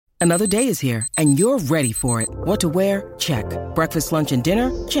Another day is here, and you're ready for it. What to wear? Check. Breakfast, lunch, and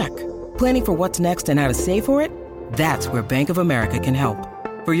dinner? Check. Planning for what's next and how to save for it? That's where Bank of America can help.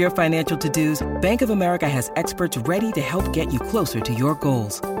 For your financial to-dos, Bank of America has experts ready to help get you closer to your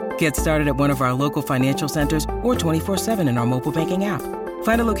goals. Get started at one of our local financial centers or 24/7 in our mobile banking app.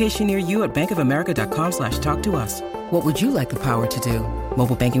 Find a location near you at bankofamerica.com/talktous. What would you like the power to do?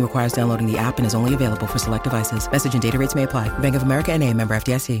 Mobile banking requires downloading the app and is only available for select devices. Message and data rates may apply. Bank of America N.A., member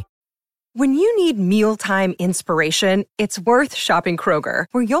FDIC. When you need mealtime inspiration, it's worth shopping Kroger,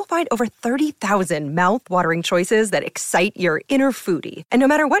 where you'll find over 30,000 mouth-watering choices that excite your inner foodie. And no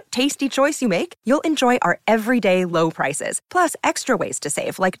matter what tasty choice you make, you'll enjoy our everyday low prices, plus extra ways to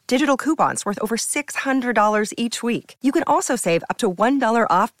save, like digital coupons worth over $600 each week. You can also save up to $1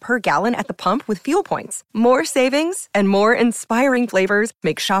 off per gallon at the pump with fuel points. More savings and more inspiring flavors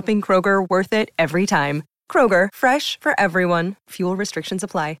make shopping Kroger worth it every time. Kroger, fresh for everyone. Fuel restrictions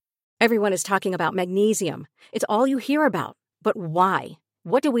apply. Everyone is talking about magnesium. It's all you hear about. But why?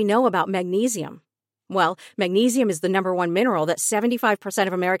 What do we know about magnesium? Well, magnesium is the number one mineral that 75%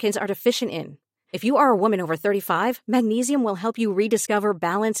 of Americans are deficient in. If you are a woman over 35, magnesium will help you rediscover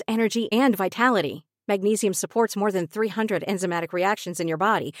balance, energy, and vitality. Magnesium supports more than 300 enzymatic reactions in your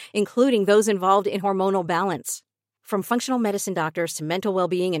body, including those involved in hormonal balance. From functional medicine doctors to mental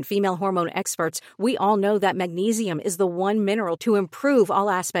well-being and female hormone experts, we all know that magnesium is the one mineral to improve all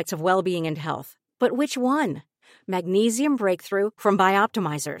aspects of well-being and health. But which one? Magnesium Breakthrough from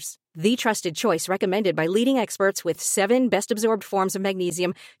Bioptimizers, the trusted choice recommended by leading experts with 7 best-absorbed forms of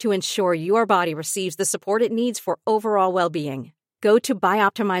magnesium to ensure your body receives the support it needs for overall well-being. Go to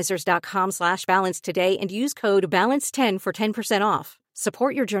bioptimizers.com/balance today and use code BALANCE10 for 10% off.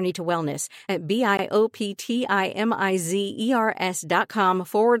 Support your journey to wellness at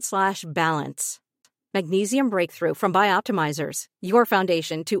bioptimizers.com/balance. Magnesium Breakthrough from Bioptimizers, your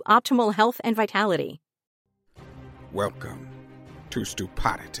foundation to optimal health and vitality. Welcome to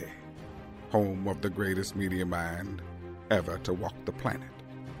Stupidity, home of the greatest media mind ever to walk the planet.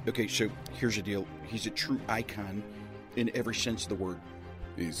 Okay, so here's the deal. He's a true icon in every sense of the word.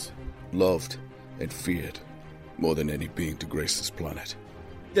 He's loved and feared more than any being to grace this planet.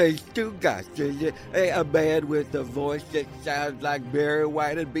 They still got a man with a voice that sounds like Barry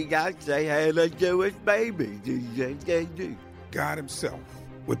White and Beyonce had a Jewish baby. God himself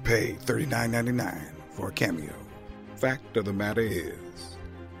would pay $39.99 for a cameo. Fact of the matter is,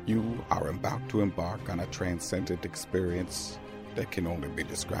 you are about to embark on a transcendent experience that can only be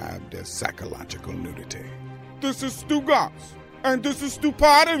described as psychological nudity. This is Stu Goss, and this is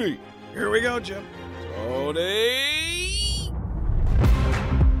Stupidity. Here we go, Jim. Tony!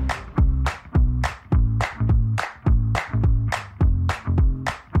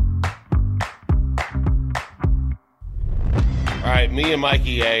 All right, me and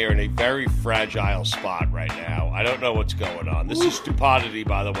Mikey A are in a very fragile spot right now. I don't know what's going on. This is Stupidity,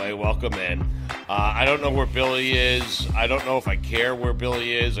 by the way. Welcome in. I don't know where Billy is. I don't know if I care where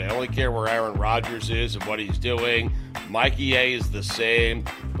Billy is. I only care where Aaron Rodgers is and what he's doing. Mikey A is the same.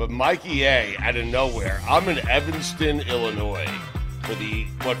 But Mikey A, out of nowhere, I'm in Evanston, Illinois for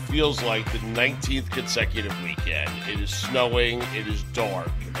what feels like the 19th consecutive weekend. It is snowing. It is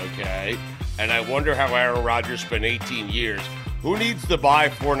dark, okay? And I wonder how Aaron Rodgers spent 18 years. Who needs to buy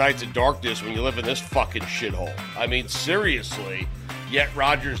 4 nights of darkness when you live in this fucking shithole? I mean, seriously. Yet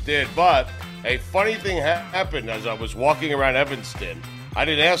Rodgers did. But a funny thing happened as I was walking around Evanston. I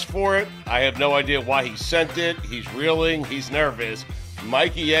didn't ask for it. I have no idea why he sent it. He's reeling. He's nervous.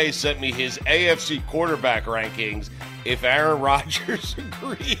 Mikey A sent me his AFC quarterback rankings if Aaron Rodgers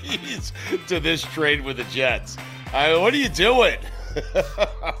agrees to this trade with the Jets. What are you doing?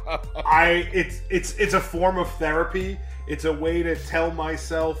 It's a form of therapy. It's a way to tell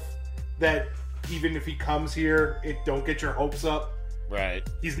myself that even if he comes here, don't get your hopes up. Right.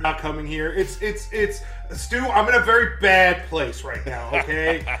 He's not coming here. It's Stu, I'm in a very bad place right now,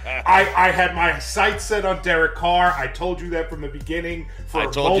 okay? I had my sights set on Derek Carr. I told you that from the beginning. I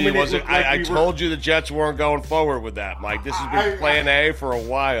told you the Jets weren't going forward with that, Mike. This has been plan A for a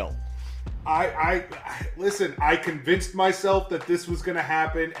while. I listen, I convinced myself that this was going to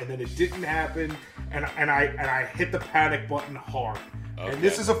happen, and then it didn't happen, and I hit the panic button hard. Okay. And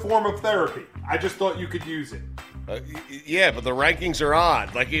this is a form of therapy. I just thought you could use it. Yeah, but the rankings are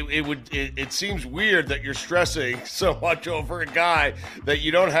odd. Like it seems weird that you're stressing so much over a guy that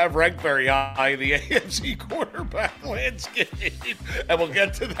you don't have ranked very high in the AFC quarterback landscape. And we'll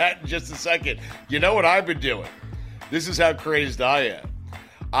get to that in just a second. You know what I've been doing? This is how crazed I am.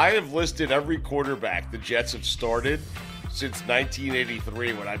 I have listed every quarterback the Jets have started since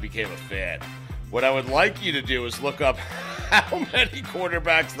 1983 when I became a fan. What I would like you to do is look up how many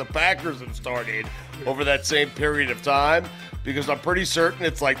quarterbacks the Packers have started over that same period of time, because I'm pretty certain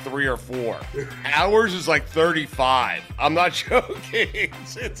it's like 3 or 4. Ours is like 35. I'm not joking.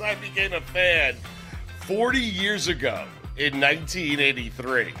 Since I became a fan 40 years ago in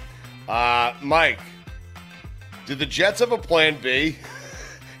 1983. Mike, did the Jets have a plan B?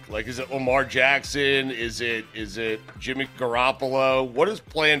 Like, is it Lamar Jackson? Is it Jimmy Garoppolo? What is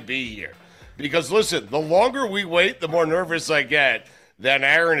plan B here? Because, listen, the longer we wait, the more nervous I get that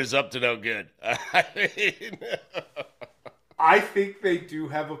Aaron is up to no good. I think they do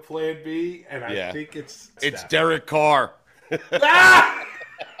have a plan B, and I think it's Derek Carr.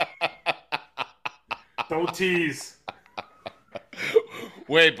 Don't tease.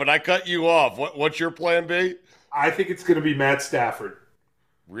 Wait, but I cut you off. What's your plan B? I think it's going to be Matt Stafford.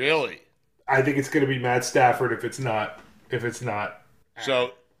 Really? I think it's going to be Matt Stafford if it's not.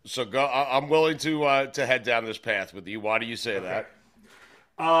 So go. I'm willing to head down this path with you. Why do you say that?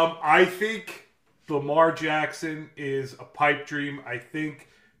 I think Lamar Jackson is a pipe dream. I think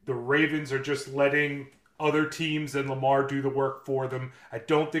the Ravens are just letting other teams and Lamar do the work for them. I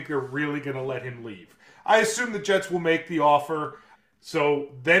don't think they're really going to let him leave. I assume the Jets will make the offer. So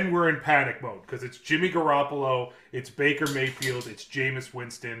then we're in panic mode because it's Jimmy Garoppolo, it's Baker Mayfield, it's Jameis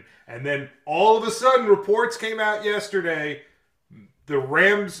Winston. And then all of a sudden, reports came out yesterday. The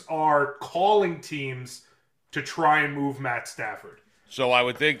Rams are calling teams to try and move Matt Stafford. So I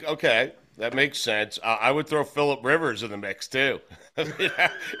would think, okay, that makes sense. I would throw Phillip Rivers in the mix, too.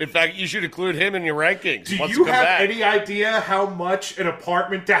 In fact, you should include him in your rankings. Do you have any idea how much an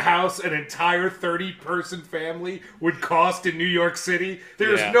apartment to house an entire 30-person family would cost in New York City?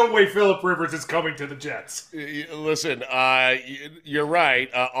 There's no way Phillip Rivers is coming to the Jets. Listen, you're right.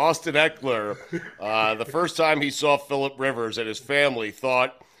 Austin Eckler, the first time he saw Phillip Rivers and his family,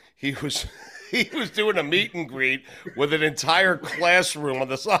 thought he was doing a meet and greet with an entire classroom on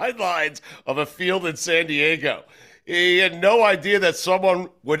the sidelines of a field in San Diego. He had no idea that someone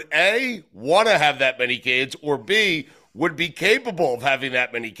would, A, want to have that many kids, or B, would be capable of having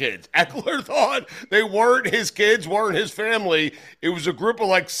that many kids. Eckler thought they weren't his kids, weren't his family. It was a group of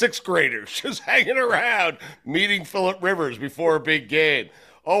like 6th graders just hanging around, meeting Phillip Rivers before a big game.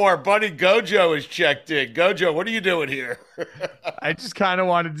 Oh, our buddy Gojo is checked in. Gojo, what are you doing here? I just kind of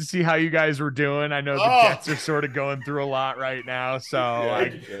wanted to see how you guys were doing. I know the Jets are sort of going through a lot right now, so I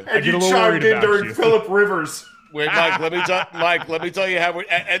get a little worried about during you. Phillip Rivers. Wait, Mike, let me tell you how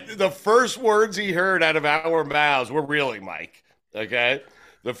the first words he heard out of our mouths were really Mike, okay?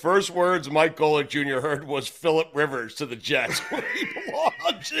 The first words Mike Golick Jr. heard was Phillip Rivers to the Jets when he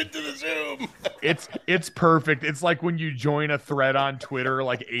launched into the Zoom. It's perfect. It's like when you join a thread on Twitter,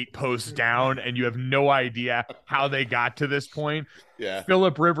 like 8 posts down, and you have no idea how they got to this point. Yeah.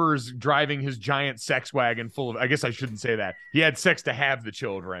 Phillip Rivers driving his giant sex wagon full of, I guess I shouldn't say that. He had sex to have the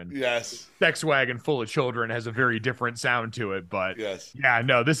children. Yes. Sex wagon full of children has a very different sound to it, but yes. Yeah,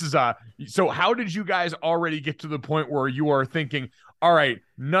 no, this is so how did you guys already get to the point where you are thinking, all right,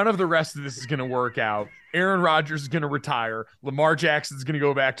 none of the rest of this is going to work out. Aaron Rodgers is going to retire. Lamar Jackson is going to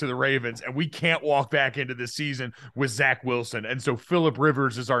go back to the Ravens, and we can't walk back into this season with Zach Wilson. And so Phillip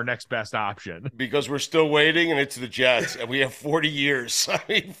Rivers is our next best option. Because we're still waiting, and it's the Jets, and we have 40 years. I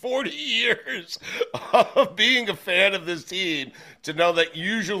mean, 40 years of being a fan of this team to know that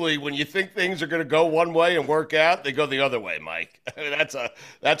usually when you think things are going to go one way and work out, they go the other way, Mike. I mean,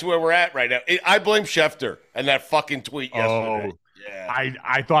 that's where we're at right now. I blame Schefter and that fucking tweet yesterday. Yeah.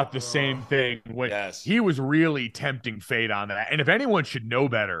 I thought the same thing when he was really tempting fate on that. And if anyone should know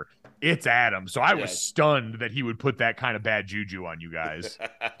better, it's Adam. So I was stunned that he would put that kind of bad juju on you guys.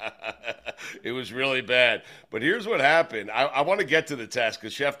 It was really bad. But here's what happened. I want to get to the test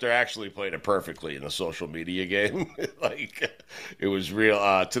because Schefter actually played it perfectly in the social media game. Like, it was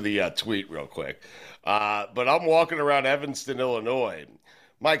real to the tweet real quick. But I'm walking around Evanston, Illinois.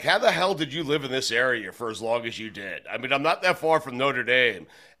 Mike, how the hell did you live in this area for as long as you did? I mean, I'm not that far from Notre Dame.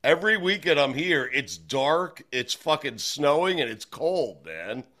 Every weekend I'm here, it's dark, it's fucking snowing, and it's cold,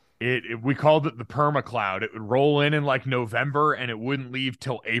 man. We called it the permacloud. It would roll in like November, and it wouldn't leave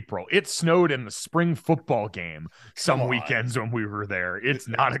till April. It snowed in the spring football game some weekends when we were there. It's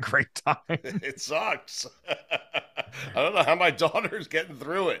not a great time. It sucks. I don't know how my daughter's getting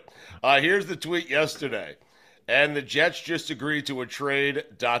through it. Here's the tweet yesterday. And the Jets just agreed to a trade, ...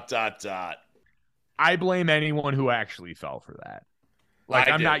 I blame anyone who actually fell for that. Like,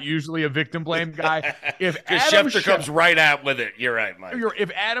 I'm not usually a victim blame guy. If Adam Schefter comes right out with it, you're right, Mike.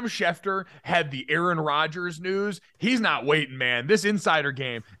 If Adam Schefter had the Aaron Rodgers news, he's not waiting, man. This insider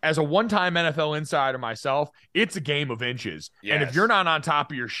game, as a one-time NFL insider myself, it's a game of inches. Yes. And if you're not on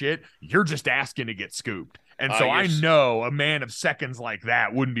top of your shit, you're just asking to get scooped. And so I know a man of seconds like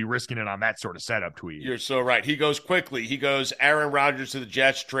that wouldn't be risking it on that sort of setup tweet. You're so right. He goes quickly. He goes, Aaron Rodgers to the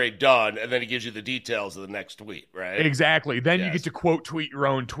Jets, trade done, and then he gives you the details of the next tweet, right? Exactly. Then you get to quote tweet your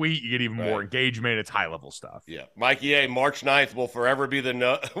own tweet. You get even more engagement. It's high-level stuff. Yeah. Mikey A., March 9th will forever be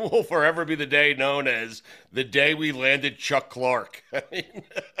the day known as the day we landed Chuck Clark.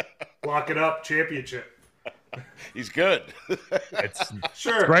 Lock it up, championship. He's good. It's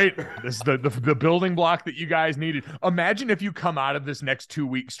great. This is the building block that you guys needed. Imagine if you come out of this next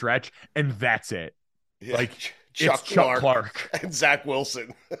 2-week stretch and that's it. Yeah. Like Chuck Clark and Zach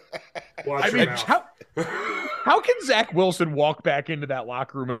Wilson. How can Zach Wilson walk back into that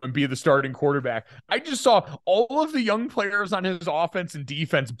locker room and be the starting quarterback? I just saw all of the young players on his offense and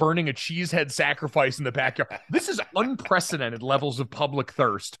defense burning a cheesehead sacrifice in the backyard. This is unprecedented levels of public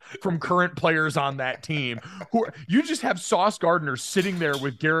thirst from current players on that team. You just have Sauce Gardner sitting there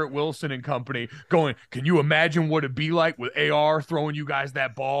with Garrett Wilson and company going, can you imagine what it'd be like with AR throwing you guys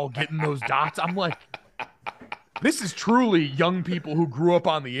that ball, getting those dots? I'm like, this is truly young people who grew up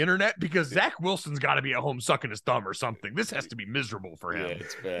on the internet, because Zach Wilson's got to be at home sucking his thumb or something. This has to be miserable for him. Yeah,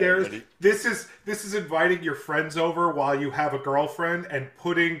 it's bad. This is inviting your friends over while you have a girlfriend and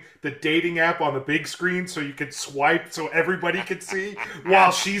putting the dating app on the big screen so you can swipe so everybody can see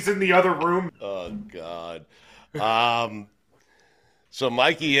while she's in the other room. Oh, God. So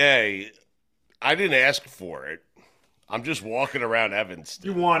Mikey A., I didn't ask for it. I'm just walking around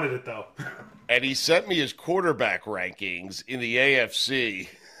Evanston. You wanted it, though. And he sent me his quarterback rankings in the AFC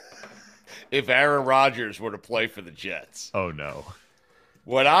if Aaron Rodgers were to play for the Jets. Oh, no.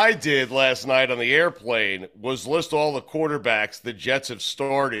 What I did last night on the airplane was list all the quarterbacks the Jets have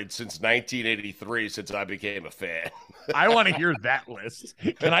started since 1983, since I became a fan. I want to hear that list.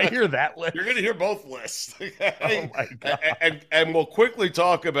 Can I hear that list? You're going to hear both lists. Oh, my God. And we'll quickly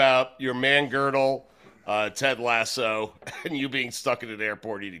talk about your man girdle, Ted Lasso, and you being stuck in an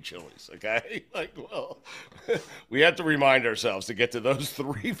airport eating Chili's, okay? We have to remind ourselves to get to those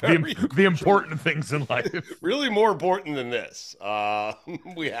three the important things in life. Really more important than this.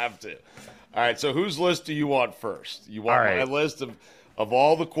 We have to. All right, so whose list do you want first? You want my list of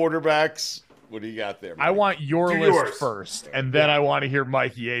all the quarterbacks? What do you got there, Mike? I want your list first, and then I want to hear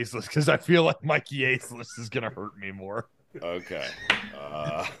Mikey A's list, because I feel like Mikey A's list is going to hurt me more. Okay.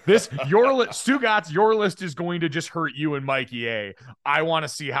 Your list is going to just hurt you and Mikey A. I want to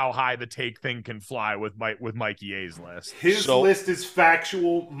see how high the take thing can fly with Mikey A's list. His list is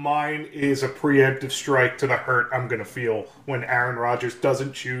factual. Mine is a preemptive strike to the hurt I'm going to feel when Aaron Rodgers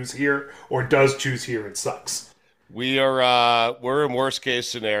doesn't choose here, or does choose here and sucks. We're in worst case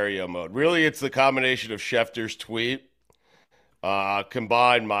scenario mode. Really, it's the combination of Schefter's tweet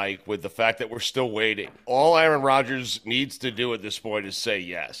combined, Mike, with the fact that we're still waiting. All Aaron Rodgers needs to do at this point is say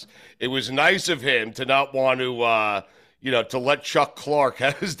yes. It was nice of him to not want to, to let Chuck Clark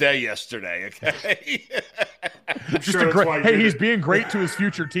have his day yesterday, okay? He's being great to his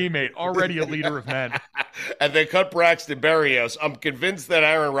future teammate, already a leader of men. And they cut Braxton Berrios. I'm convinced that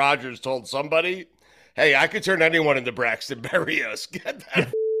Aaron Rodgers told somebody, hey, I could turn anyone into Braxton Berrios. Get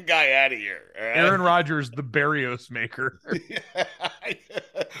that guy out of here. Right? Aaron Rodgers, the Berrios maker.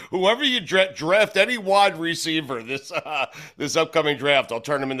 Whoever you draft, any wide receiver this upcoming draft, I'll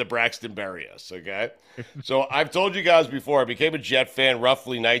turn him into Braxton Berrios, okay? So I've told you guys before, I became a Jet fan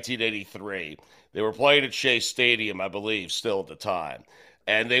roughly 1983. They were playing at Shea Stadium, I believe, still at the time.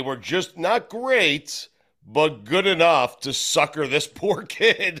 And they were just not great, but good enough to sucker this poor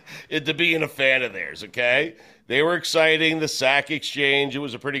kid into being a fan of theirs, okay? They were exciting, the sack exchange. It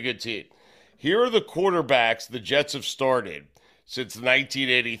was a pretty good team. Here are the quarterbacks the Jets have started since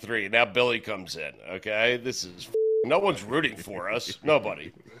 1983. Now Billy comes in, okay? This is no one's rooting for us.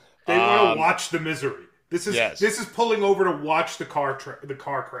 Nobody. They want to watch the misery. This is pulling over to watch the car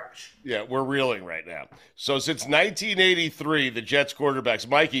crash. Yeah, we're reeling right now. So since 1983, the Jets quarterbacks.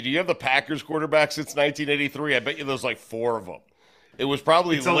 Mikey, do you have the Packers quarterbacks since 1983? I bet you there's like 4 of them. It was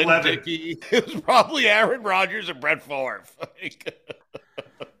probably Lynn Dickey. It was probably Aaron Rodgers and Brett Favre.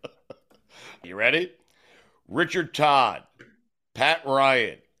 You ready? Richard Todd, Pat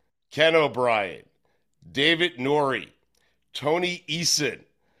Ryan, Ken O'Brien, David Norrie, Tony Eason,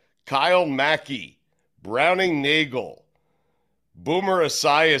 Kyle Mackey, Browning Nagel, Boomer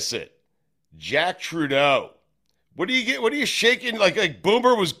Esiason, Jack Trudeau. What do you get? What are you shaking? Like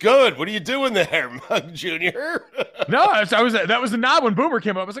Boomer was good. What are you doing there, Junior? No, that was the nod when Boomer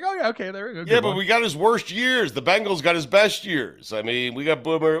came up. I was like, oh yeah, okay, there we go. Yeah, but we got his worst years. The Bengals got his best years. I mean, we got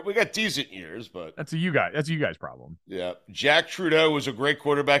Boomer. We got decent years, but that's a you guys problem. Yeah, Jack Trudeau was a great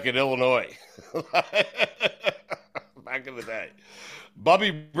quarterback at Illinois back in the day.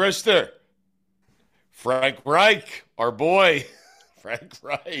 Bubby Brister, Frank Reich, our boy. Frank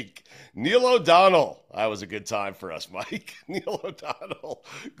Reich. Neil O'Donnell. That was a good time for us, Mike. Neil O'Donnell.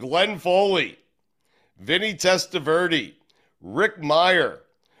 Glenn Foley. Vinny Testaverde. Rick Meyer.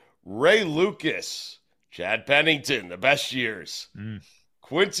 Ray Lucas. Chad Pennington, the best years.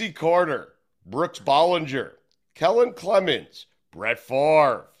 Quincy Carter. Brooks Bollinger. Kellen Clemens. Brett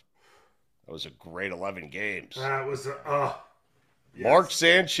Favre. That was a great 11 games. That was yes. Mark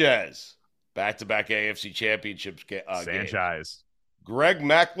Sanchez. Back-to-back AFC Championships Sanchez. Games. Greg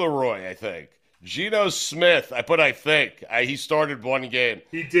McElroy, I think. Geno Smith. I think. He started one game.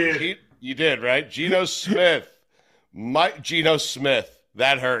 He did. You did, right? Geno Smith. Geno Smith.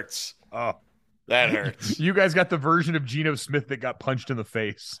 That hurts. Oh. That hurts. You guys got the version of Geno Smith that got punched in the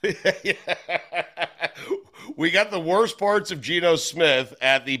face. Yeah. We got the worst parts of Geno Smith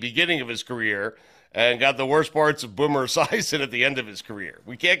at the beginning of his career and got the worst parts of Boomer Esiason at the end of his career.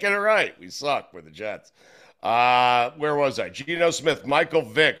 We can't get it right. We suck. We're the Jets. Where was I? Geno Smith, Michael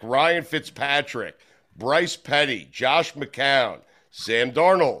Vick, Ryan Fitzpatrick, Bryce Petty, Josh McCown, Sam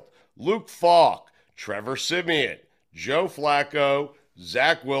Darnold, Luke Falk, Trevor Siemian, Joe Flacco,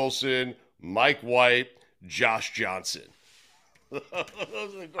 Zach Wilson, Mike White, Josh Johnson.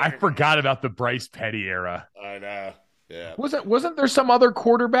 I forgot about the Bryce Petty era. I know. Yeah. Wasn't there some other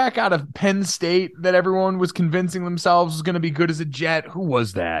quarterback out of Penn State that everyone was convincing themselves was going to be good as a Jet? Who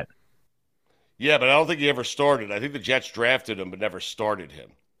was that? Yeah, but I don't think he ever started. I think the Jets drafted him but never started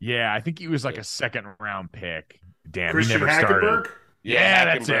him. Yeah, I think he was like a second-round pick. Damn, Christian he never Hackenberg? started. Yeah,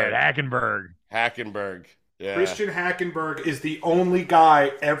 that's it. Hackenberg. Yeah. Christian Hackenberg is the only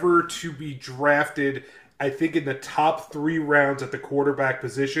guy ever to be drafted, I think, in the top 3 rounds at the quarterback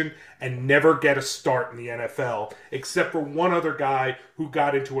position and never get a start in the NFL, except for one other guy who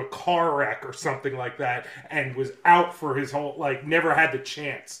got into a car wreck or something like that and was out for his whole, never had the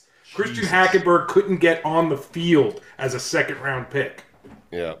chance. Christian Hackenberg couldn't get on the field as a second-round pick.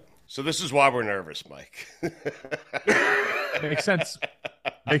 Yeah. So this is why we're nervous, Mike. Makes sense.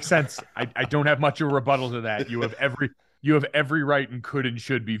 I don't have much of a rebuttal to that. You have every right and could and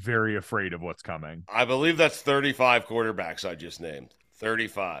should be very afraid of what's coming. I believe that's 35 quarterbacks I just named.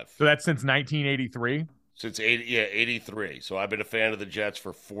 35. So that's since 1983? Since 83. So I've been a fan of the Jets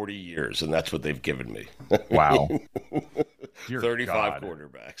for 40 years, and that's what they've given me. Wow. 35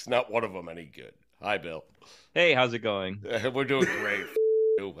 quarterbacks. Not one of them any good. Hi, Bill. Hey, how's it going? We're doing great.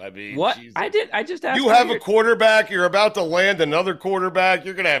 I mean, what? Jesus. I just asked you have a quarterback. You're about to land another quarterback.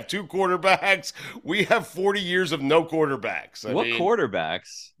 You're going to have 2 quarterbacks. We have 40 years of no quarterbacks. What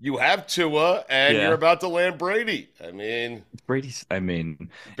quarterbacks? You have Tua, and you're about to land Brady. I mean,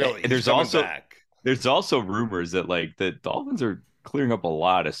 Billy. Back. There's also rumors that the Dolphins are clearing up a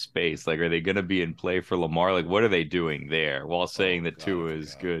lot of space. Are they going to be in play for Lamar? What are they doing there while saying that Tua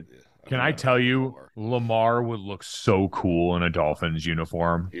is good? Yeah. Can I tell you, Lamar would look so cool in a Dolphins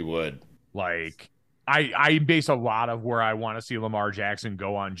uniform. He would. I base a lot of where I want to see Lamar Jackson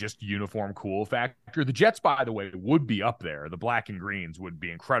go on just uniform cool factor. The Jets, by the way, would be up there. The black and greens would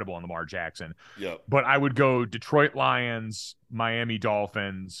be incredible on Lamar Jackson. Yep. But I would go Detroit Lions, Miami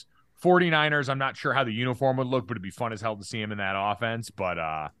Dolphins, 49ers. I'm not sure how the uniform would look, but it'd be fun as hell to see him in that offense. But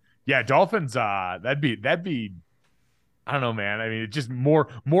Dolphins, that'd be I don't know, man. I mean, it's just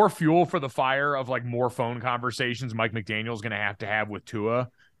more fuel for the fire of more phone conversations Mike McDaniel's going to have with Tua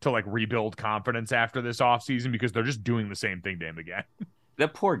to rebuild confidence after this offseason, because they're just doing the same thing to him again.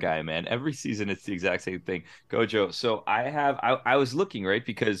 That poor guy, man. Every season it's the exact same thing. Gojo. So I was looking, right,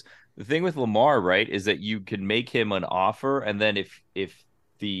 because the thing with Lamar, right, is that you can make him an offer, and then if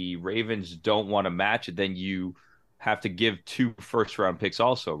the Ravens don't want to match it, then you have to give 2 first-round picks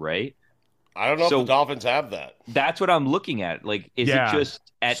also, right? I don't know if the Dolphins have that. That's what I'm looking at. Is it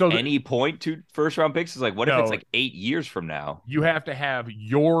just at any point 2 first-round picks? It's what if it's 8 years from now? You have to have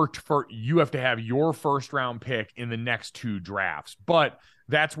your first-round pick in the next 2 drafts. But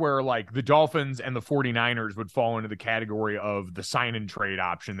that's where the Dolphins and the 49ers would fall into the category of the sign-and-trade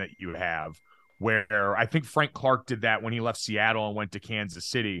option that you have, where I think Frank Clark did that when he left Seattle and went to Kansas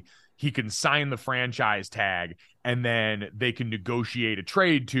City. He can sign the franchise tag, and then they can negotiate a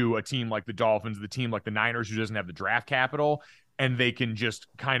trade to a team like the Dolphins, the team like the Niners, who doesn't have the draft capital, and they can just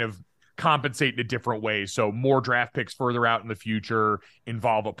kind of compensate in a different way. So more draft picks further out in the future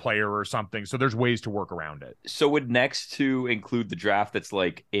involve a player or something. So there's ways to work around it. So would next 2 include the draft that's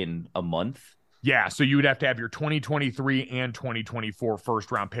in a month? Yeah, so you would have to have your 2023 and 2024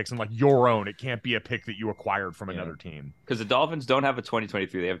 first-round picks and your own. It can't be a pick that you acquired from another team. Because the Dolphins don't have a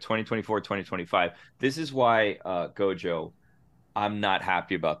 2023. They have 2024, 2025. This is why, Gojo, I'm not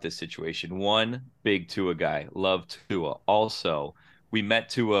happy about this situation. One, big Tua guy. Love Tua. Also, We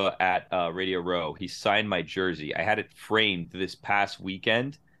met at Radio Row. He signed my jersey. I had it framed this past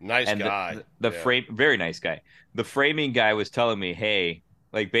weekend. Nice and guy. The frame, very nice guy. The framing guy was telling me, hey,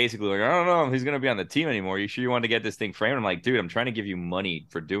 like basically like, I don't know if he's going to be on the team anymore. You sure you want to get this thing framed? I'm like, dude, I'm trying to give you money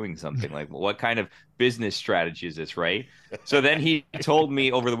for doing something. Like, what kind of business strategy is this, right? So then he told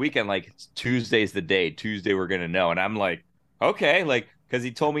me over the weekend, like, Tuesday's the day. Tuesday we're going to know. And I'm like, okay, like, because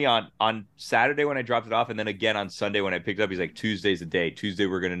he told me on Saturday when I dropped it off, and then again on Sunday when I picked it up, he's like, Tuesday's the day. Tuesday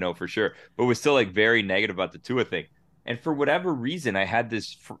we're going to know for sure. But was still like very negative about the Tua thing. And for whatever reason, I had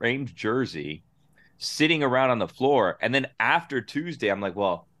this framed jersey sitting around on the floor. And then after Tuesday, I'm like,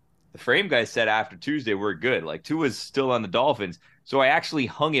 well, the frame guy said after Tuesday, we're good. Like, Tua's still on the Dolphins. So I actually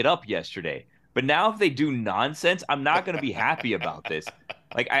hung it up yesterday. But now if they do nonsense, I'm not going to be happy about this.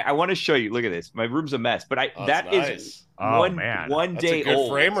 Like, I want to show you. Look at this. My room's a mess. But that nice. Is one day That's a good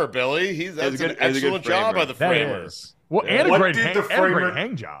old. framer, Billy. That's an excellent job by the framer. Well, and a great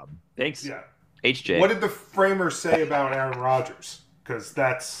hang job. Thanks. Yeah. HJ. What did the framer say about Aaron Rodgers? Because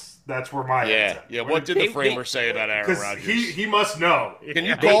that's where my head's at. Yeah. What did the framer say about Aaron Rodgers? He must know. Can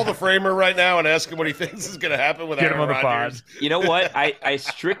you call the framer right now and ask him what he thinks is going to happen with Aaron Rodgers? You know what? I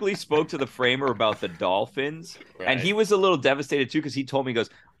strictly spoke to the framer about the Dolphins, and he was a little devastated too because he told me, he goes,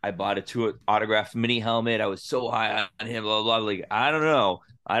 I bought a Tua autographed mini helmet. I was so high on him, blah, blah, blah. Like, I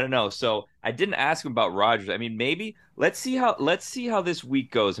don't know. So I didn't ask him about Rodgers. I mean, maybe let's see how this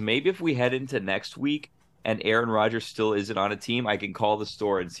week goes. Maybe if we head into next week and Aaron Rodgers still isn't on a team, I can call the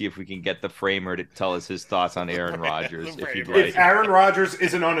store and see if we can get the framer to tell us his thoughts on Aaron Rodgers. If Aaron Rodgers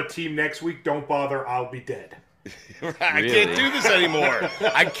isn't on a team next week, don't bother. I'll be dead. I can't do this anymore.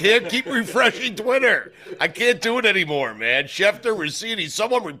 I can't keep refreshing Twitter. I can't do it anymore, man. Schefter, Rossini,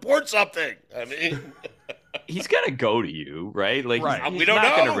 someone report something. I mean, he's gonna go to you, right? Like, right. He's We don't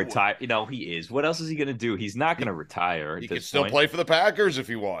not know. Gonna retire. You know, he is. What else is he gonna do? He's not gonna retire. He can still play for the Packers if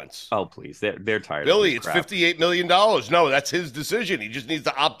he wants. Oh, please, they're tired. Billy, of it's $58 million. No, that's his decision. He just needs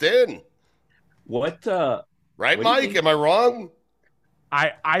to opt in. What? Right, Mike? Am I wrong?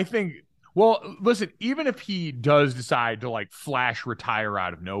 I think. Well, listen, even if he does decide to like flash retire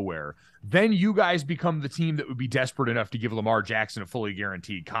out of nowhere, then you guys become the team that would be desperate enough to give Lamar Jackson a fully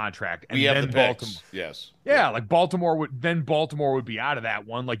guaranteed contract. And we have then the Baltimore, picks. Yes. Yeah, like Baltimore would be out of that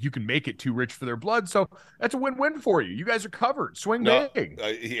one. Like, you can make it too rich for their blood. So that's a win-win for you. You guys are covered. Swing big.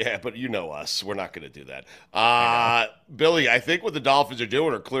 Yeah, but you know us. We're not going to do that. Billy, I think what the Dolphins are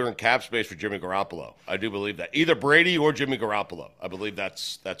doing are clearing cap space for Jimmy Garoppolo. I do believe that. Either Brady or Jimmy Garoppolo. I believe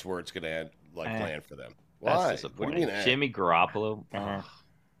that's where it's going to end, plan for them. Why? What do you mean, Jimmy Garoppolo?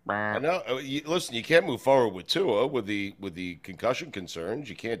 I know. Listen, you can't move forward with Tua with the concussion concerns.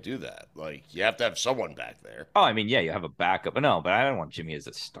 You can't do that. Like, you have to have someone back there. Oh, I mean, yeah, you have a backup. No, but I don't want Jimmy as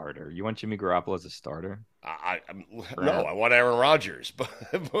a starter. You want Jimmy Garoppolo as a starter? No, I want Aaron Rodgers. But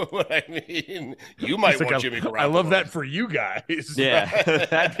I mean, you might want Jimmy Garoppolo. I love that for you guys. Yeah,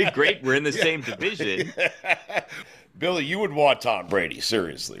 that'd be great. We're in the same division. Billy, you would want Tom Brady,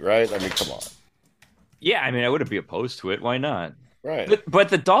 seriously, right? I mean, come on. Yeah, I mean, I wouldn't be opposed to it. Why not? Right. But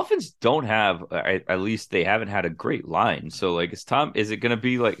the Dolphins don't have, at least they haven't had a great line. So, like, is Tom going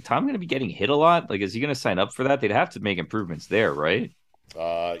to be getting hit a lot? Like, is he going to sign up for that? They'd have to make improvements there, right?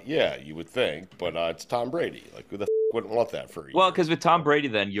 Yeah, you would think, but it's Tom Brady. Like, who the wouldn't want that for you? Well, because with Tom Brady,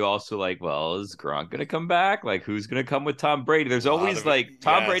 then you also like, well, is Gronk going to come back? Like, who's going to come with Tom Brady? There's always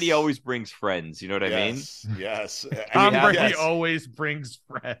Tom Brady always brings friends. You know what I mean? Yes. Tom Brady always brings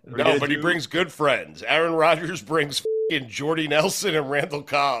friends. No, but he brings good friends. Aaron Rodgers brings Jordy Nelson and Randall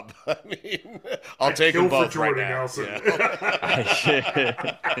Cobb. I mean, I'll take them both right now. Nelson.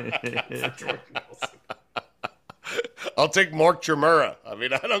 Yeah. I'll take Mark Chmura. I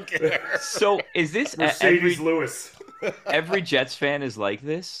mean, I don't care. So is this Mercedes Lewis? Every Jets fan is like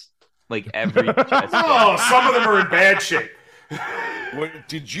this? Like every Jets fan? Oh, some of them are in bad shape.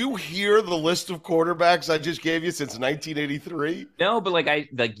 Did you hear the list of quarterbacks I just gave you since 1983? No, but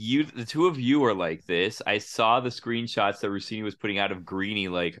the two of you are like this. I saw the screenshots that Rossini was putting out of Greeny,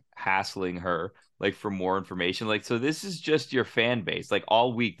 like hassling her, like for more information. Like, so this is just your fan base. Like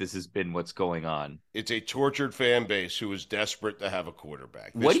all week, this has been what's going on. It's a tortured fan base who is desperate to have a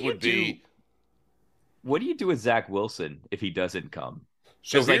quarterback. What do you do with Zach Wilson if he doesn't come?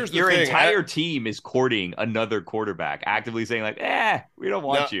 So here's your the thing. entire team is courting another quarterback, actively saying like, we don't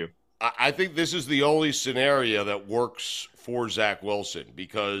want you. I think this is the only scenario that works for Zach Wilson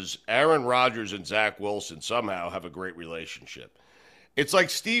because Aaron Rodgers and Zach Wilson somehow have a great relationship. It's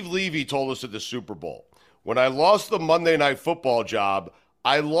like Steve Levy told us at the Super Bowl. When I lost the Monday Night Football job,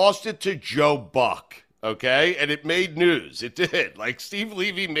 I lost it to Joe Buck, okay? And it made news. It did. Like, Steve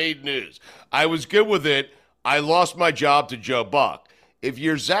Levy made news. I was good with it. I lost my job to Joe Buck. if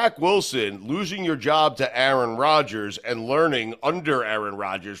you're Zach Wilson, losing your job to Aaron Rodgers and learning under Aaron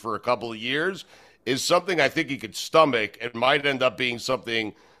Rodgers for a couple of years is something I think he could stomach and might end up being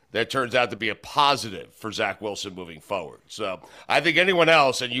something that turns out to be a positive for Zach Wilson moving forward. So I think anyone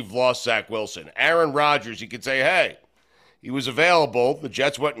else, and you've lost Zach Wilson, Aaron Rodgers, you could say, hey, he was available. The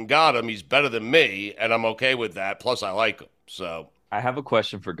Jets went and got him. He's better than me, and I'm okay with that. Plus, I like him. So I have a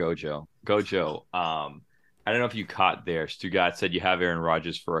question for Gojo. Gojo, I don't know if you caught there. Stugat said you have Aaron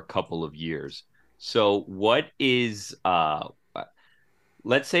Rodgers for a couple of years. So what is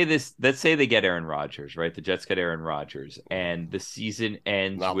let's say they get Aaron Rodgers, right? The Jets get Aaron Rodgers, and the season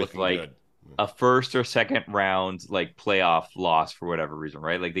ends with like good. A first or second round like playoff loss for whatever reason,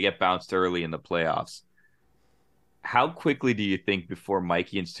 right? Like they get bounced early in the playoffs. How quickly do you think before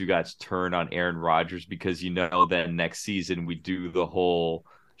Mikey and Stugatz turn on Aaron Rodgers? Because then next season we do the whole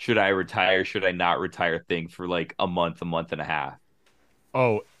should I retire, should I not retire thing for like a month and a half.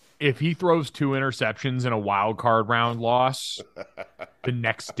 Oh, if he throws 2 interceptions in a wild card round loss, the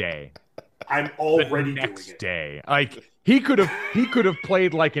next day. I'm already the next day. Like he could have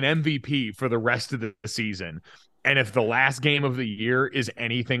played like an MVP for the rest of the season. And if the last game of the year is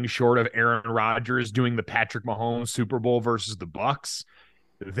anything short of Aaron Rodgers doing the Patrick Mahomes Super Bowl versus the Bucks,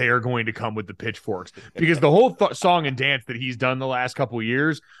 they are going to come with the pitchforks. Because the whole song and dance that he's done the last couple of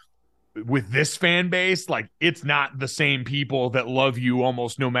years with this fan base, like it's not the same people that love you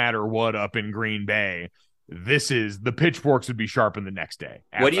almost no matter what up in Green Bay. The pitchforks would be sharpened the next day.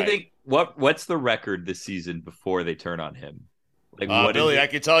 What do you think? What's the record this season before they turn on him? Like, Billy, I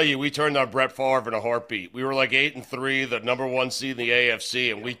can tell you, we turned on Brett Favre in a heartbeat. We were like 8-3, the number 1 seed in the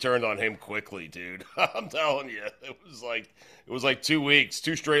AFC, and we turned on him quickly, dude. I'm telling you, it was like 2 weeks,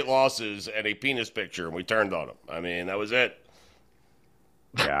 2 straight losses, and a penis picture, and we turned on him. I mean, that was it.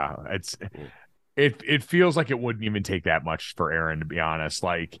 Yeah, it feels like it wouldn't even take that much for Aaron, to be honest.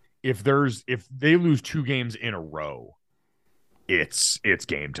 Like if they lose 2 games in a row, it's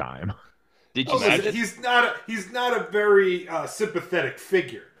game time. Did you imagine? He's not a very sympathetic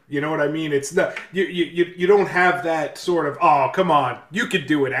figure. You know what I mean? It's not you don't have that sort of come on, you could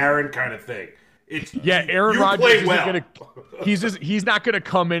do it, Aaron kind of thing. Aaron Rodgers he's not gonna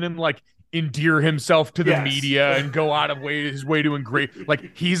come in and like endear himself to the media and go out of his way to like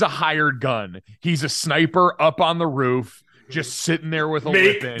he's a hired gun. He's a sniper up on the roof, just sitting there with a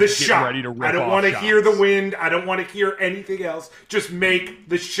make weapon, the shot. Ready to rip I don't want to hear the wind. I don't want to hear anything else. Just make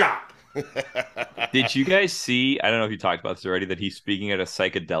the shot. Did you guys see, I don't know if you talked about this already, that he's speaking at a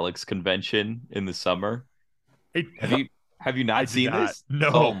psychedelics convention in the summer? Have you not seen this? No.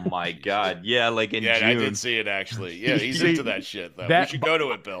 Oh my God. Yeah, like in June. I did see it actually. Yeah, he's into that shit though. We should go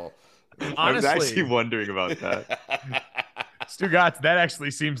to it, Bill. Honestly, I was actually wondering about that. Stugatz, that actually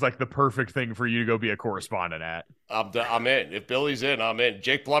seems like the perfect thing for you to go be a correspondent at. I'm in. If Billy's in, I'm in.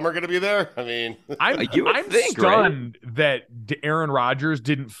 Jake Plummer going to be there? I mean, I'm stunned that Aaron Rodgers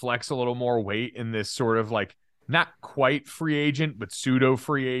didn't flex a little more weight in this sort of like not quite free agent, but pseudo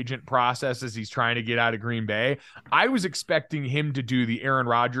free agent process as he's trying to get out of Green Bay. I was expecting him to do the Aaron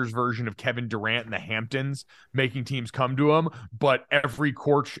Rodgers version of Kevin Durant in the Hamptons, making teams come to him. But every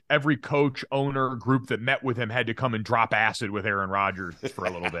coach, owner, group that met with him had to come and drop acid with Aaron Rodgers for a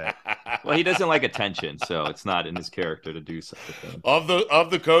little bit. Well, he doesn't like attention, so it's not in his character to do something. Of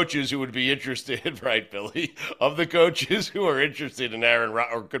the coaches who would be interested, right, Billy? Of the coaches who are interested in Aaron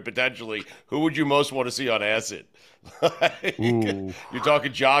or could potentially, who would you most want to see on acid? You're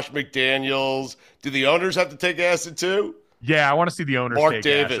talking Josh McDaniels. Do the owners have to take acid too? Yeah, I want to see the owners Mark take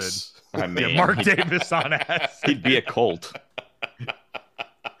Davis. Acid. I mean, Mark Davis on acid. He'd be a Colt.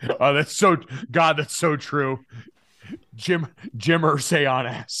 Oh, that's so true. Jim Irsay on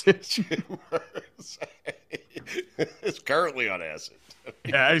acid. Jim Irsay is currently on acid.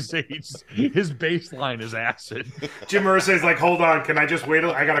 Yeah, I say his baseline is acid. Jim Irsay's like, hold on, can I just wait?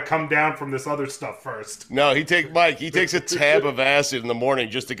 I got to come down from this other stuff first. No, he takes a tab of acid in the morning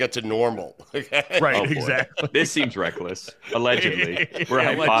just to get to normal. Okay? Right, exactly. This seems reckless. Allegedly. We're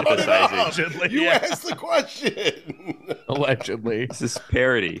hypothesizing. You asked the question. Allegedly. This is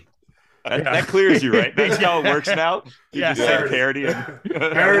parody. That clears you, right? That's how it works now. You just say parody.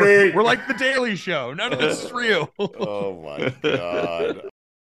 Parody. We're like the Daily Show. None of this is real. Oh my God.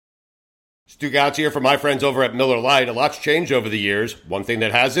 Stu Gouts here from my friends over at Miller Lite. A lot's changed over the years. One thing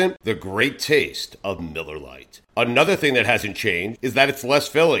that hasn't, the great taste of Miller Lite. Another thing that hasn't changed is that it's less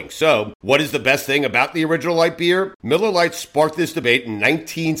filling. So, what is the best thing about the Original Light beer? Miller Lite sparked this debate in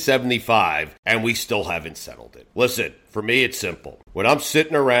 1975, and we still haven't settled it. Listen, for me, it's simple. When I'm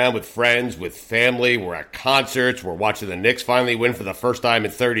sitting around with friends, with family, we're at concerts, we're watching the Knicks finally win for the first time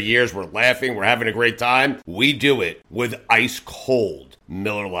in 30 years, we're laughing, we're having a great time, we do it with ice cold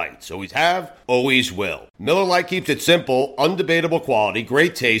Miller Lites. Always have, always will. Miller Lite keeps it simple, undebatable quality,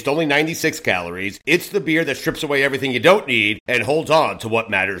 great taste, only 96 calories. It's the beer that strips away everything you don't need and holds on to what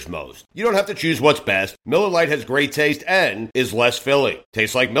matters most. You don't have to choose what's best. Miller Lite has great taste and is less filling.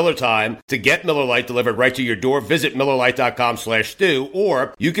 Tastes like Miller time. To get Miller Lite delivered right to your door, visit MillerLite.com/stew,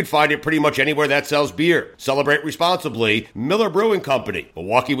 or you can find it pretty much anywhere that sells beer. Celebrate responsibly. Miller Brewing Company,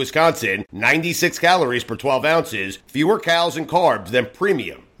 Milwaukee, Wisconsin. 96 calories per 12 ounces. Fewer calories and carbs than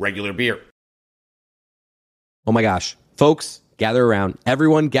premium regular beer. Oh my gosh. Folks, gather around.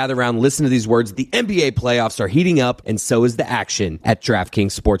 Everyone gather around. Listen to these words. The NBA playoffs are heating up, and so is the action at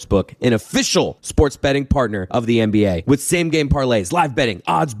DraftKings Sportsbook, an official sports betting partner of the NBA. With same-game parlays, live betting,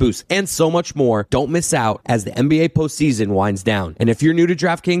 odds boosts, and so much more, don't miss out as the NBA postseason winds down. And if you're new to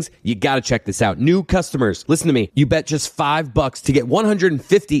DraftKings, you got to check this out. New customers, listen to me. You bet just $5 to get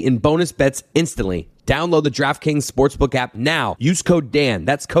 $150 in bonus bets instantly. Download the DraftKings Sportsbook app now. Use code DAN.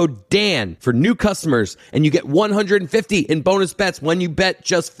 That's code DAN for new customers, and you get $150 in bonus bets when you bet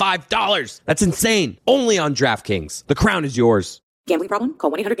just $5. That's insane. Only on DraftKings. The crown is yours. Gambling problem?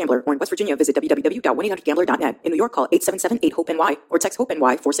 Call 1-800-GAMBLER, or in West Virginia, visit www.1800gambler.net. In New York, call 877-8-HOPE-NY or text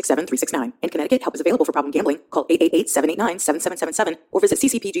HOPE-NY 467-369. In Connecticut, help is available for problem gambling. Call 888-789-7777 or visit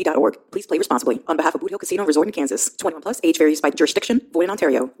ccpg.org. Please play responsibly. On behalf of Boot Hill Casino Resort in Kansas. 21 plus, age varies by jurisdiction. Void in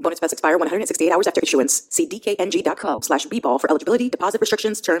Ontario. Bonus bets expire 168 hours after issuance. See dkng.co/bball for eligibility, deposit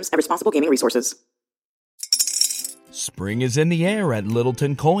restrictions, terms, and responsible gaming resources. Spring is in the air at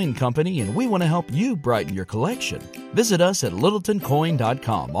Littleton Coin Company, and we want to help you brighten your collection. Visit us at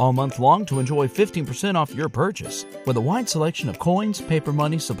littletoncoin.com all month long to enjoy 15% off your purchase. With a wide selection of coins, paper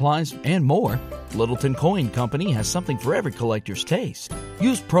money, supplies, and more, Littleton Coin Company has something for every collector's taste.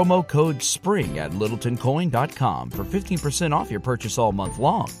 Use promo code SPRING at littletoncoin.com for 15% off your purchase all month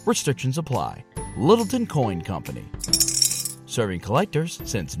long. Restrictions apply. Littleton Coin Company. Serving collectors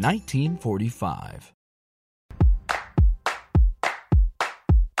since 1945.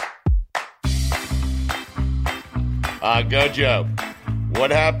 Gojo, what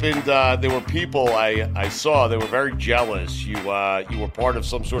happened? There were people I saw. They were very jealous. You were part of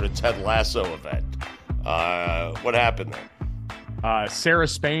some sort of Ted Lasso event. What happened there? Sarah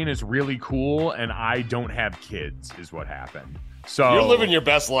Spain is really cool, and I don't have kids, is what happened. So you're living your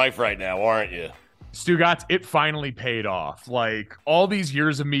best life right now, aren't you? Stugatz, it finally paid off. Like, all these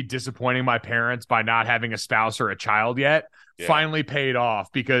years of me disappointing my parents by not having a spouse or a child yet finally paid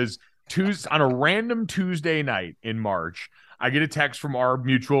off, because on a random Tuesday night in March, I get a text from our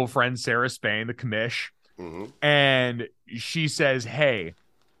mutual friend, Sarah Spain, the commish, and she says, hey,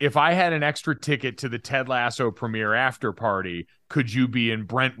 if I had an extra ticket to the Ted Lasso premiere after party, could you be in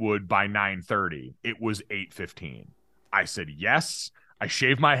Brentwood by 9:30? It was 8:15. I said, yes. I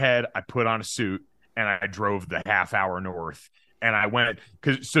shaved my head, I put on a suit, and I drove the half hour north. And I went,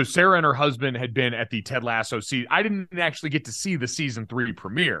 so Sarah and her husband had been at the Ted Lasso season. I didn't actually get to see the season 3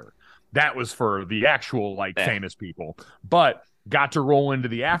 premiere. That was for the actual, famous people. But got to roll into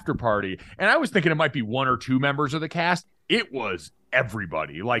the after party. And I was thinking it might be one or two members of the cast. It was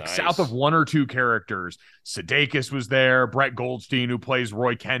everybody. Nice. South of one or two characters. Sudeikis was there. Brett Goldstein, who plays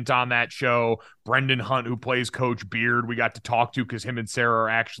Roy Kent on that show. Brendan Hunt, who plays Coach Beard, we got to talk to because him and Sarah are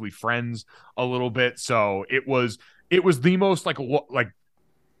actually friends a little bit. So it was the most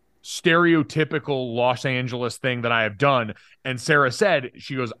stereotypical Los Angeles thing that I have done. And Sarah said,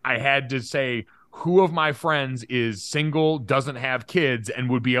 she goes, I had to say who of my friends is single, doesn't have kids, and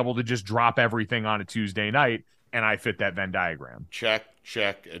would be able to just drop everything on a Tuesday night. And I fit that Venn diagram. Check,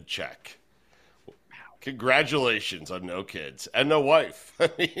 and check. Congratulations on no kids and no wife.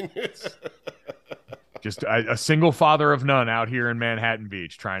 I mean, just a single father of none out here in Manhattan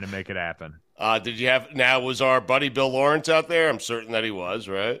Beach trying to make it happen. Was our buddy Bill Lawrence out there? I'm certain that he was,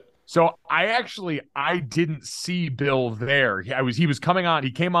 right? So I didn't see Bill there. He was coming on.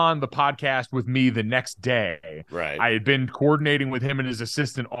 He came on the podcast with me the next day. Right. I had been coordinating with him and his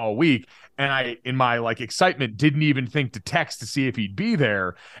assistant all week, and I, in my excitement, didn't even think to text to see if he'd be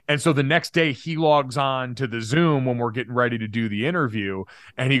there. And so the next day he logs on to the Zoom when we're getting ready to do the interview,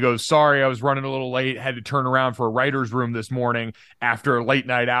 and he goes, "Sorry, I was running a little late. Had to turn around for a writer's room this morning after a late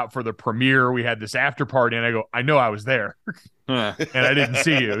night out for the premiere. We had this after party." And I go, "I know I was there." And I didn't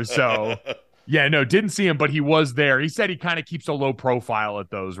see you. So, didn't see him, but he was there. He said he kind of keeps a low profile at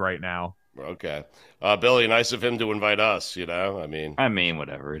those right now. Okay. Billy, nice of him to invite us, you know? I mean,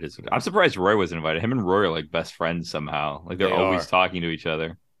 whatever it is. I'm surprised Roy wasn't invited. Him and Roy are like best friends somehow. Like they're They always are. talking to each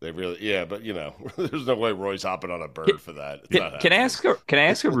other. they really, yeah, but you know, there's no way Roy's hopping on a bird for that. It's not Can I happening. can I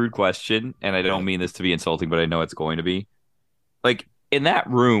ask a rude question? And I don't mean this to be insulting, but I know it's going to be. Like in that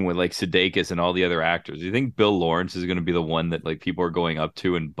room with like Sudeikis and all the other actors, do you think Bill Lawrence is going to be the one that like people are going up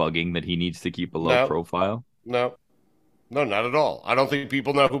to and bugging that he needs to keep a low No. profile? No, not at all. I don't think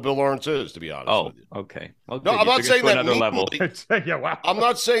people know who Bill Lawrence is, to be honest. Oh, with you. okay. Well, No, good. I'm You not took it saying to that another level. meanly. Yeah, wow. I'm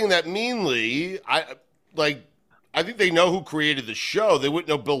not saying that meanly. I think they know who created the show. They wouldn't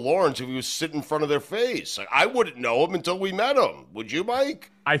know Bill Lawrence if he was sitting in front of their face. Like, I wouldn't know him until we met him. Would you,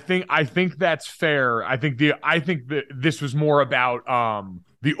 Mike? I think that's fair. I think that this was more about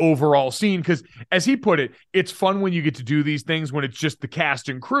the overall scene, because as he put it, it's fun when you get to do these things when it's just the cast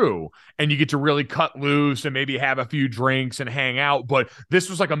and crew and you get to really cut loose and maybe have a few drinks and hang out. But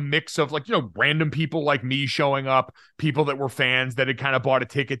this was like a mix of like, you know, random people like me showing up, people that were fans that had kind of bought a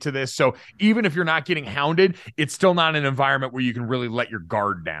ticket to this. So even if you're not getting hounded, it's still not an environment where you can really let your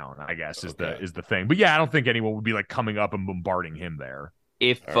guard down, I guess is the thing. But yeah, I don't think anyone would be like coming up and bombarding him there.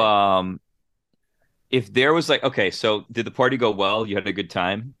 If there was like, okay, so did the party go well? You had a good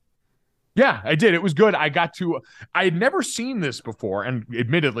time? Yeah, I did. It was good. I had never seen this before. And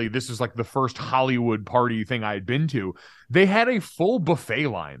admittedly, this is like the first Hollywood party thing I had been to. They had a full buffet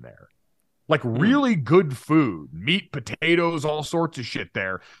line there. Like really good food, meat, potatoes, all sorts of shit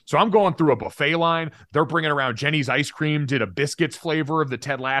there. So I'm going through a buffet line. They're bringing around Jenny's ice cream, did a biscuits flavor of the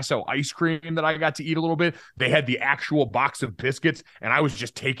Ted Lasso ice cream that I got to eat a little bit. They had the actual box of biscuits, and I was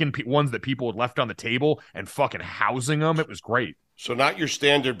just taking ones that people had left on the table and fucking housing them. It was great. So not your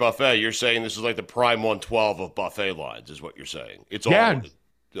standard buffet. You're saying this is like the Prime 112 of buffet lines, is what you're saying. It's all. Yeah.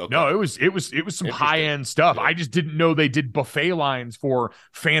 Okay. No, it was some high end stuff. I just didn't know they did buffet lines for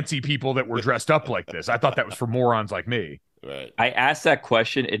fancy people that were dressed up like this. I thought that was for morons like me. Right. I asked that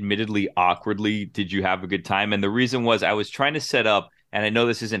question admittedly awkwardly. Did you have a good time? And the reason was I was trying to set up, and I know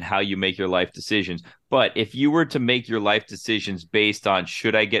this isn't how you make your life decisions, but if you were to make your life decisions based on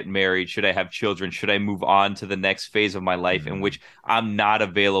should I get married, should I have children, should I move on to the next phase of my life in which I'm not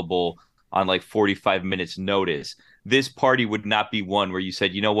available on like 45 minutes notice, this party would not be one where you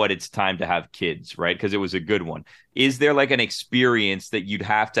said, you know what, it's time to have kids, right? Because it was a good one. Is there like an experience that you'd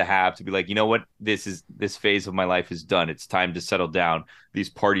have to be like, you know what, this phase of my life is done. It's time to settle down. These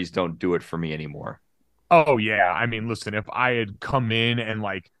parties don't do it for me anymore. Oh yeah. I mean, listen, if I had come in and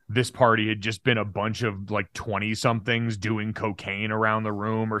like this party had just been a bunch of like 20 somethings doing cocaine around the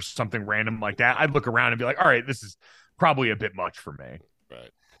room or something random like that, I'd look around and be like, all right, this is probably a bit much for me. Right.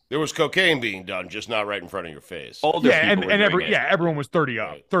 There was cocaine being done, just not right in front of your face. Older everyone was 30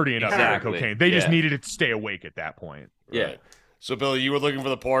 up, 30 and up Exactly. doing cocaine. They just Yeah. needed it to stay awake at that point. Right. So, Billy, you were looking for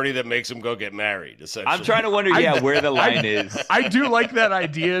the party that makes him go get married, essentially. I'm trying to wonder, where the line is. I do like that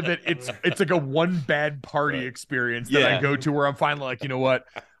idea that it's like a one bad party experience that I go to where I'm finally like, you know what?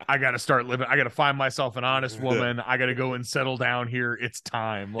 I got to start living. I got to find myself an honest woman. I got to go and settle down here. It's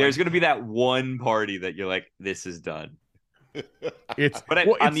time. Like, There's going to be that one party that you're like, this is done. But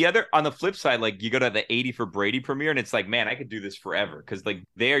on the flip side, like you go to the 80 for Brady premiere and it's like, man, I could do this forever. Because like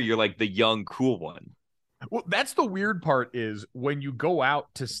there you're like the young cool one. Well, that's the weird part is when you go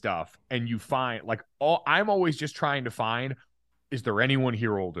out to stuff and you find like I'm always just trying to find, is there anyone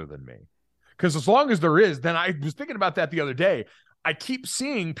here older than me? Because as long as there is, then I was thinking about that the other day. I keep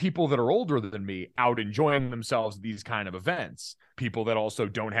seeing people that are older than me out enjoying themselves at these kind of events. People that also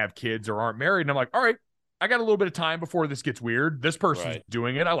don't have kids or aren't married. And I'm like, all right, I got a little bit of time before this gets weird. This person's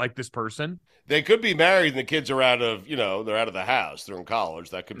doing it. I like this person. They could be married and the kids are out of, they're out of the house. They're in college.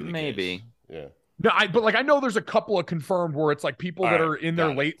 That could be the case. Yeah. No, but I know there's a couple of confirmed where it's like people that are in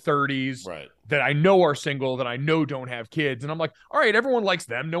their late 30s that I know are single, that I know don't have kids. And I'm like, all right, everyone likes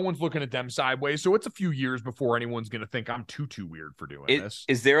them. No one's looking at them sideways. So it's a few years before anyone's going to think I'm too weird for doing this.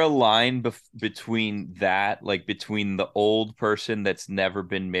 Is there a line between that, like between the old person that's never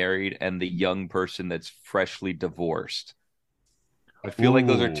been married and the young person that's freshly divorced? I feel like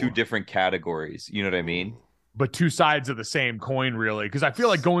those are two different categories. You know what I mean? But two sides of the same coin, really, because I feel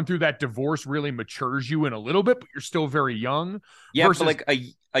like going through that divorce really matures you in a little bit, but you're still very young. Yeah, versus... but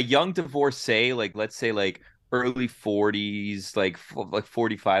like a young divorcee, like let's say like early 40s, like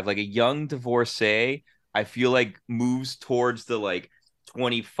 45, like a young divorcee, I feel like moves towards the like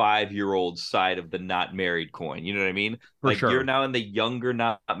 25-year-old side of the not married coin. You know what I mean? For sure. You're now in the younger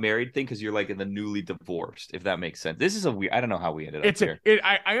not married thing because you're like in the newly divorced, if that makes sense. This is I don't know how we ended up here.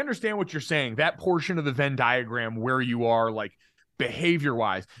 I understand what you're saying. That portion of the Venn diagram where you are like behavior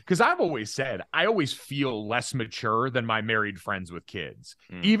wise, because I've always said I always feel less mature than my married friends with kids,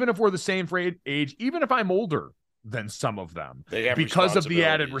 even if we're the same age, even if I'm older than some of them, because of the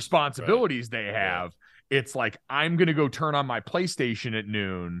added responsibilities they have. It's like, I'm going to go turn on my PlayStation at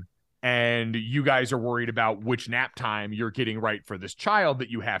noon, and you guys are worried about which nap time you're getting right for this child that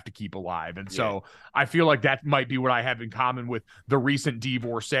you have to keep alive. And so I feel like that might be what I have in common with the recent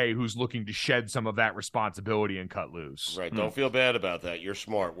divorcee who's looking to shed some of that responsibility and cut loose. Right. Don't feel bad about that. You're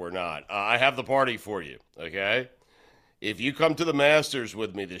smart. We're not. I have the party for you. Okay. If you come to the Masters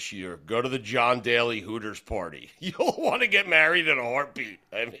with me this year, go to the John Daly Hooters party. You'll want to get married in a heartbeat.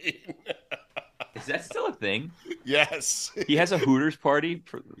 I mean, is that still a thing? Yes. He has a Hooters party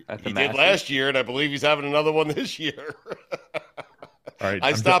at the He Masters? did last year, and I believe he's having another one this year. All right,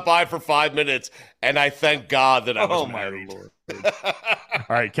 I stopped by for 5 minutes, and I thank God that I was married. My Lord. All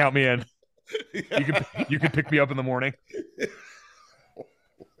right, count me in. You can pick me up in the morning.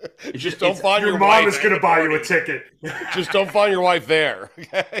 Just don't find your mom wife is going to buy you a ticket. Just don't find your wife there.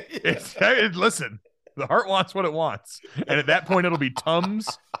 Listen, the heart wants what it wants, and at that point, it'll be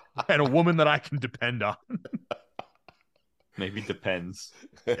Tums and a woman that I can depend on. Maybe depends.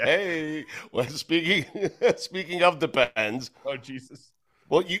 Hey, well, speaking of depends. Oh, Jesus.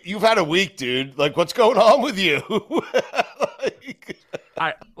 Well, you've had a week, dude. Like, what's going on with you?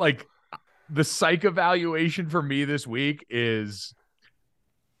 The psych evaluation for me this week is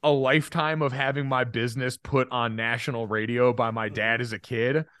a lifetime of having my business put on national radio by my dad as a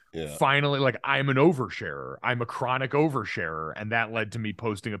kid. Yeah. Finally, I'm an oversharer. I'm a chronic oversharer. And that led to me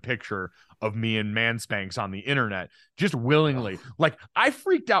posting a picture of me and Manspanks on the internet, just willingly. I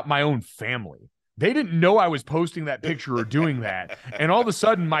freaked out my own family. They didn't know I was posting that picture or doing that. And all of a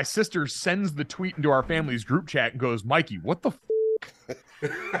sudden, my sister sends the tweet into our family's group chat and goes, Mikey, what the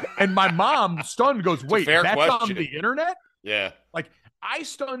And my mom, stunned, goes, wait, that's question. on the internet? Yeah. I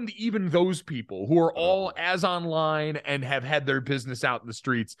stunned even those people who are all as online and have had their business out in the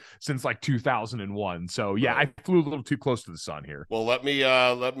streets since 2001. So yeah, I flew a little too close to the sun here. Well, let me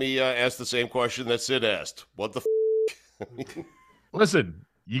ask the same question that Sid asked. What the Listen,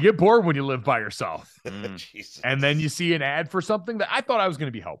 you get bored when you live by yourself. Jesus. And then you see an ad for something that I thought I was going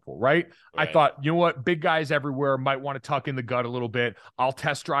to be helpful, right? I thought, you know what? Big guys everywhere might want to tuck in the gut a little bit. I'll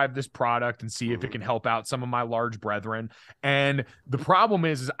test drive this product and see if it can help out some of my large brethren. And the problem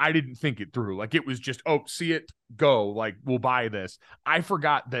is I didn't think it through. It was just, see it, go. We'll buy this. I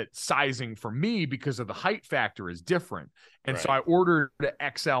forgot that sizing for me, because of the height factor, is different. And so I ordered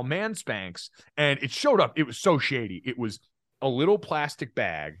XL Manspanks, and it showed up. It was so shady. It was a little plastic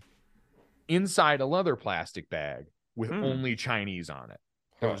bag inside a leather plastic bag with only Chinese on it.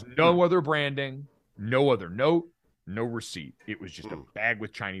 There was no other branding, no other note, no receipt. It was just a bag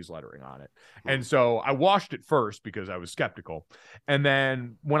with Chinese lettering on it. And so I washed it first because I was skeptical. And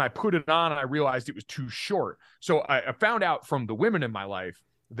then when I put it on, I realized it was too short. So I found out from the women in my life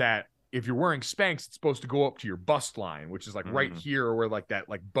that if you're wearing Spanx, it's supposed to go up to your bust line, which is right here where that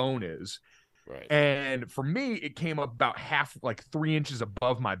bone is. Right. And for me, it came up about 3 inches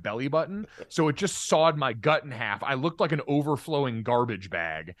above my belly button. So it just sawed my gut in half. I looked like an overflowing garbage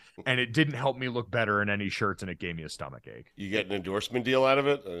bag, and it didn't help me look better in any shirts, and it gave me a stomach ache. You get an endorsement deal out of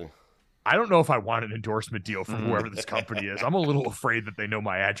it? I don't know if I want an endorsement deal from whoever this company is. I'm a little afraid that they know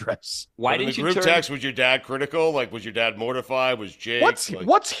my address. Why didn't you group text? Was your dad critical? Was your dad mortified? Was Jake?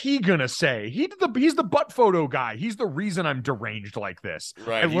 What's he gonna say? He's the butt photo guy. He's the reason I'm deranged like this.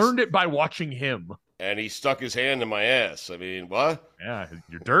 Right. I learned it by watching him. And he stuck his hand in my ass. I mean, what? Yeah,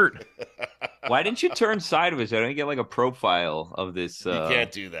 you're dirt. Why didn't you turn sideways? I don't get a profile of this. You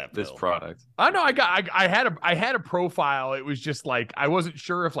can't do that, Bill. This product. I know. I had a profile. It was just I wasn't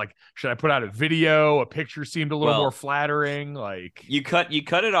sure if should I put out a video? A picture seemed a little more flattering. You cut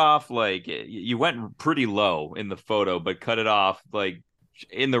it off. You went pretty low in the photo, but cut it off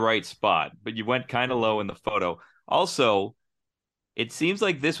in the right spot. But you went kind of low in the photo. Also, it seems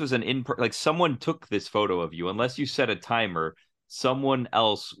like this was someone took this photo of you. Unless you set a timer, someone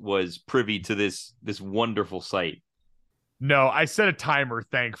else was privy to this wonderful site. No, I set a timer,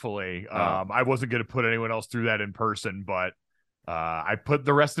 thankfully. I wasn't going to put anyone else through that in person, but I put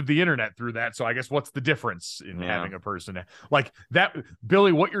the rest of the internet through that. So I guess what's the difference in having a person that?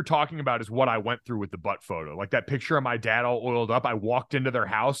 Billy, what you're talking about is what I went through with the butt photo. That picture of my dad all oiled up. I walked into their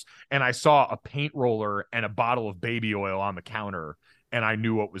house and I saw a paint roller and a bottle of baby oil on the counter. and I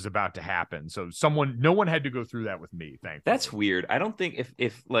knew what was about to happen. So no one had to go through that with me, thankfully. That's weird. I don't think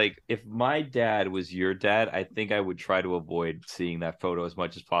if my dad was your dad, I think I would try to avoid seeing that photo as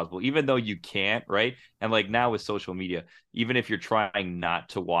much as possible, even though you can't, right? And like now with social media, even if you're trying not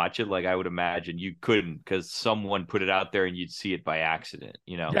to watch it, like I would imagine you couldn't because someone put it out there and you'd see it by accident,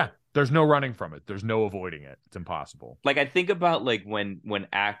 you know? Yeah. There's no running from it. There's no avoiding it. It's impossible. Like I think about like when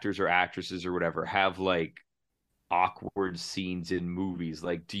actors or actresses or whatever have like awkward scenes in movies.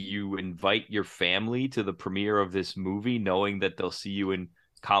 Like, do you invite your family to the premiere of this movie knowing that they'll see you in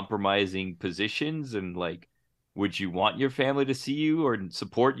compromising positions? And like, would you want your family to see you or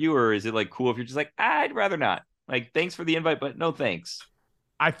support you? Or is it like cool if you're just like, I'd rather not? Like, thanks for the invite, but no thanks.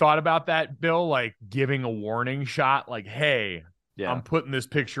 I thought about that, Bill, like giving a warning shot, like, hey, I'm putting this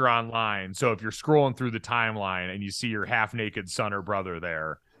picture online. So if you're scrolling through the timeline and you see your half-naked son or brother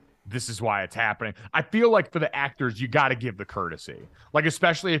there, this is why it's happening. I feel like for the actors, you got to give the courtesy, like,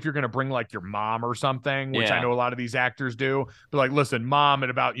 especially if you're going to bring like your mom or something, which I know a lot of these actors do. But like, listen, mom, at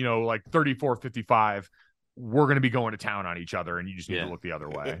about, like 34-55, we're going to be going to town on each other and you just need to look the other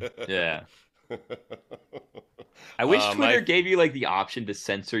way. Yeah. I wish Twitter gave you like the option to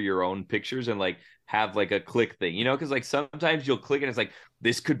censor your own pictures and like have like a click thing, because like sometimes you'll click and it's like,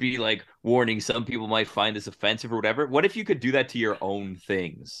 this could be like warning, some people might find this offensive or whatever. What if you could do that to your own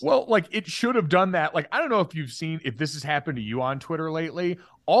things? Well, like it should have done that. Like, I don't know if this has happened to you on Twitter lately,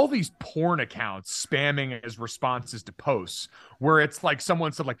 all these porn accounts spamming as responses to posts where it's like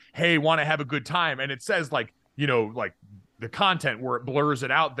someone said like, hey, want to have a good time. And it says like, like the content where it blurs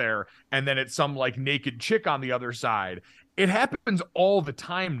it out there. And then it's some like naked chick on the other side. It happens all the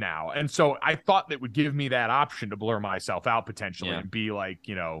time now. And so I thought that would give me that option to blur myself out potentially and be like,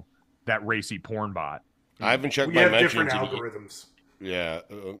 that racy porn bot. I haven't checked my mentions. We have different algorithms. Yeah,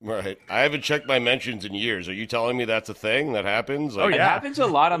 right. I haven't checked my mentions in years. Are you telling me that's a thing that happens? Like, it happens a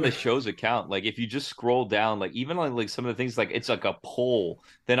lot on the show's account. Like if you just scroll down, like even on like some of the things, like it's like a poll.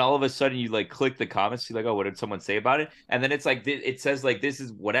 Then all of a sudden you like click the comments, you're like, oh, what did someone say about it? And then it's like it says like this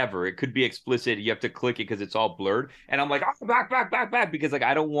is whatever. It could be explicit. You have to click it because it's all blurred. And I'm like, oh, back because like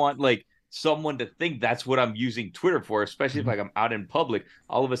I don't want like someone to think that's what I'm using Twitter for, especially if like I'm out in public.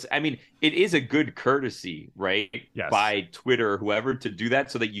 All of us, I mean, it is a good courtesy, right? Yes. By Twitter or whoever to do that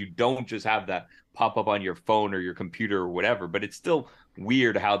so that you don't just have that pop up on your phone or your computer or whatever. But it's still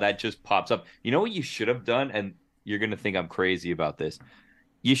weird how that just pops up. You know what you should have done? And you're going to think I'm crazy about this.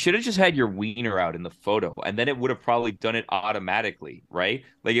 You should have just had your wiener out in the photo, and then it would have probably done it automatically, right?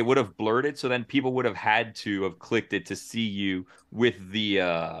 Like it would have blurred it, so then people would have had to have clicked it to see you with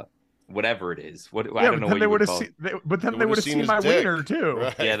the whatever it is. I don't know what you would call it. But then they would have seen my wiener too.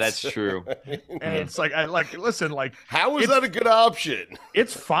 Right. Yeah, that's true. And it's like, listen, like, how is that a good option?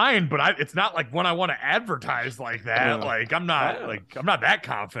 It's fine, but it's not like when I want to advertise like that. Like I'm not that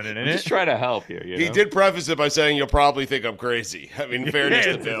confident in it. Just try to help here. He did preface it by saying you'll probably think I'm crazy. I mean, fairness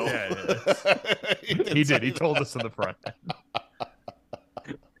to Bill. He did. He told us in the front end.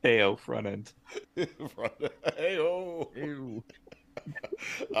 Heyo, front end. Heyo. Ew.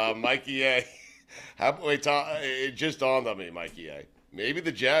 Mikey A. Wait, Tom, it just dawned on me, Mikey A. Maybe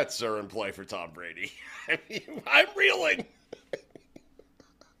the Jets are in play for Tom Brady. I mean, I'm reeling.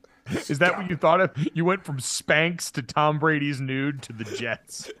 Is that what you thought of? You went from Spanx to Tom Brady's nude to the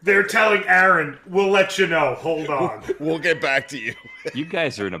Jets. They're telling Aaron, we'll let you know. Hold on. We'll get back to you. You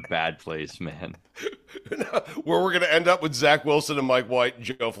guys are in a bad place, man. Where we're going to end up with Zach Wilson and Mike White and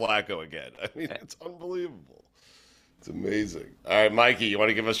Joe Flacco again. I mean, it's unbelievable. It's amazing. All right, Mikey, you want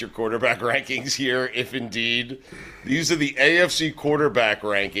to give us your quarterback rankings here, if indeed. These are the AFC quarterback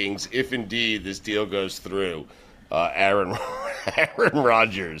rankings, if indeed this deal goes through. Aaron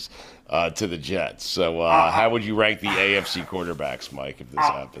Rodgers to the Jets. So how would you rank the AFC quarterbacks, Mike, if this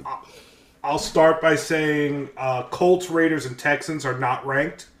happened? I'll start by saying Colts, Raiders, and Texans are not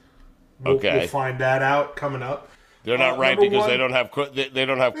ranked. We'll find that out coming up. They're not ranked because they don't have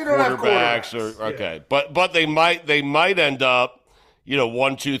quarterbacks. Okay, but they might end up,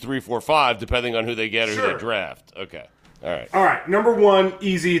 1, 2, 3, 4, 5, depending on who they get or who they draft. Okay. All right. Number one,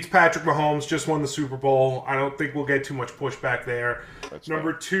 easy. It's Patrick Mahomes. Just won the Super Bowl. I don't think we'll get too much pushback there.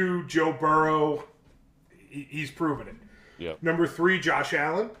 Number two, Joe Burrow. He's proven it. Yep. Number three, Josh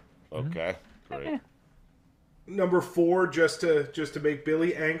Allen. Okay. Great. Number four, just to make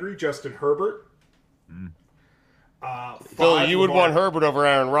Billy angry, Justin Herbert. Phil, you would want Herbert over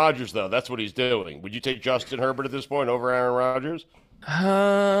Aaron Rodgers, though. That's what he's doing. Would you take Justin Herbert at this point over Aaron Rodgers?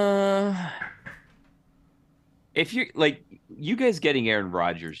 If you're like, you guys getting Aaron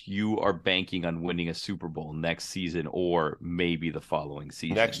Rodgers, you are banking on winning a Super Bowl next season or maybe the following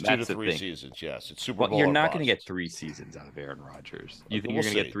season. Next 2 to 3 seasons, yes. It's Super Bowl. You're not going to get 3 seasons out of Aaron Rodgers. You think you're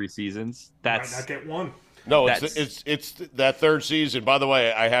going to get 3 seasons? Might not get 1. No, it's that 3rd season. By the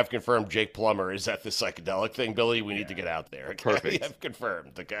way, I have confirmed Jake Plummer is at the psychedelic thing. Billy, we need to get out there. Okay? Perfect. I've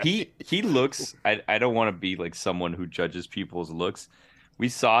confirmed. Okay. He looks. I don't want to be like someone who judges people's looks. We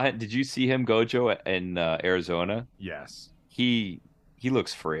saw it. Did you see him, Gojo, in Arizona? Yes. He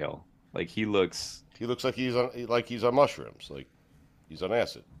looks frail. Like he looks like he's on mushrooms. Like he's on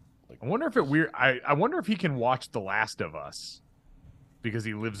acid. I wonder if I wonder if he can watch The Last of Us. Because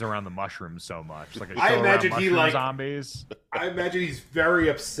he lives around the mushrooms so much, like I imagine he like zombies. I imagine he's very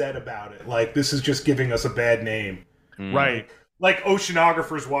upset about it. Like this is just giving us a bad name, right? Like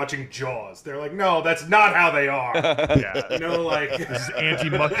oceanographers watching Jaws, they're like, no, that's not how they are. Yeah, like this is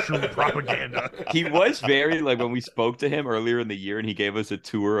anti-mushroom propaganda. He was very like when we spoke to him earlier in the year, and he gave us a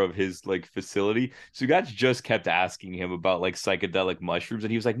tour of his like facility. So guys just kept asking him about like psychedelic mushrooms, and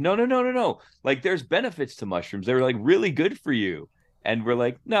he was like, no, like there's benefits to mushrooms. They're like really good for you. And we're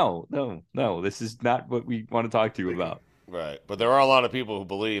like, no, this is not what we want to talk to you about. Right, but there are a lot of people who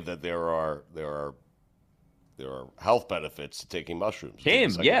believe that there are health benefits to taking mushrooms.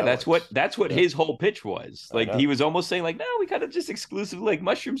 Yeah, that's what his whole pitch was. Like he was almost saying, like, no, we kind of just exclusively like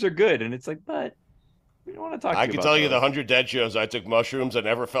mushrooms are good, and it's like, but we don't want to talk. I can tell you the 100 Dead shows I took mushrooms. I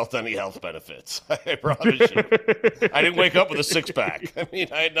never felt any health benefits. I promise you. I didn't wake up with a 6-pack. I mean,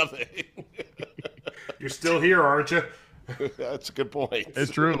 I had nothing. You're still here, aren't you? That's a good point.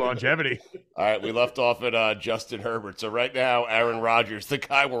 It's true, longevity. All right, we left off at Justin Herbert. So right now, Aaron Rodgers, the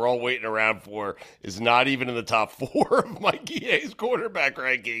guy we're all waiting around for, is not even in the top 4 of Mikey A's quarterback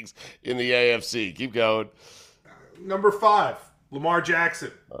rankings in the AFC. Keep going. Number 5, Lamar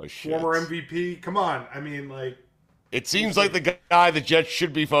Jackson. Oh, shit. Former MVP. Come on. I mean, like. It seems like the guy the Jets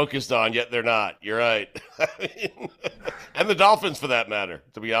should be focused on, yet they're not. You're right. And the Dolphins, for that matter,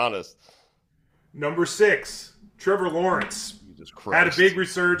 to be honest. Number 6. Trevor Lawrence had a Christ. big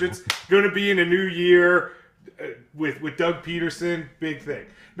resurgence. Going to be in a new year with Doug Peterson. Big thing.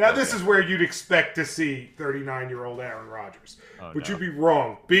 Now, this is where you'd expect to see 39-year-old Aaron Rodgers. But you'd be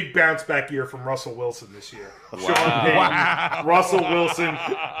wrong. Big bounce back year from Russell Wilson this year. Sean Payton, Russell Wilson.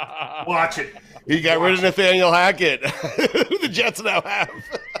 Watch it. He got rid of Nathaniel Hackett, who the Jets now have.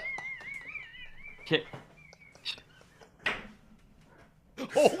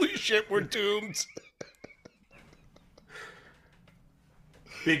 Holy shit, we're doomed.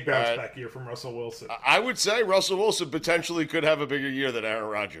 Big bounce back year from Russell Wilson. I would say Russell Wilson potentially could have a bigger year than Aaron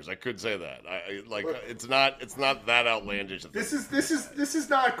Rodgers. I could say that. It's not that outlandish. This is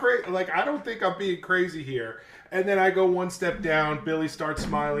not crazy. Like, I don't think I'm being crazy here. And then I go one step down. Billy starts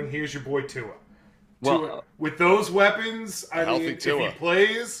smiling. Here's your boy Tua. Tua with those weapons, I mean, if he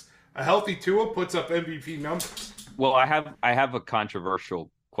plays, a healthy Tua puts up MVP numbers. Well, I have a controversial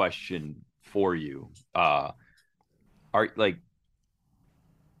question for you.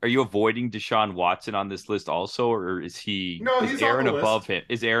 Are you avoiding Deshaun Watson on this list also, or is he? No, he's Aaron on the above list. him?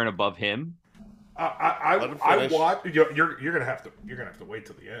 Is Aaron above him? I watch. You're gonna have to wait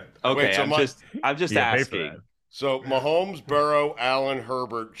till the end. Okay, Wait, so I'm just asking. So Mahomes, Burrow, Allen,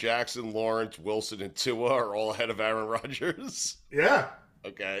 Herbert, Jackson, Lawrence, Wilson, and Tua are all ahead of Aaron Rodgers. Yeah.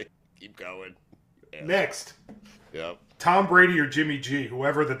 Okay, keep going. Yeah. Next. Yep. Tom Brady or Jimmy G,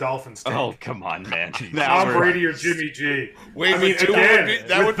 whoever the Dolphins take. Oh, come on, man. Tom Brady or Jimmy G. Wait, I mean, Tua again, would be,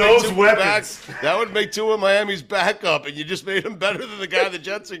 that with would those make weapons. that would make Tua Miami's backup, and you just made him better than the guy the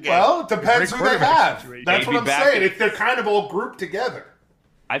Jets are getting. Well, it depends who they have. That's what I'm saying. If they're kind of all grouped together.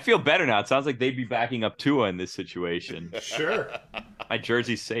 I feel better now. It sounds like they'd be backing up Tua in this situation. Sure. My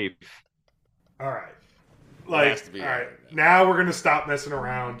jersey's safe. All right. All right. Now we're gonna stop messing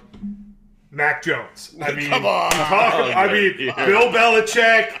around. Mac Jones. I mean, come on. Bill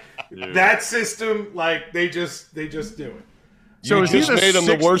Belichick. That system, like they just do it. So you just made him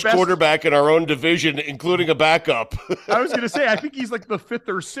the worst quarterback in our own division, including a backup. I was going to say, I think he's like the 5th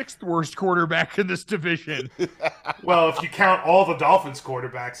or 6th worst quarterback in this division. Well, if you count all the Dolphins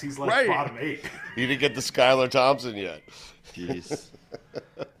quarterbacks, he's like bottom 8. You didn't get the Skylar Thompson yet. Jeez.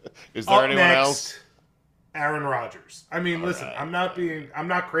 Is there anyone else? Aaron Rodgers. I mean, listen, I'm not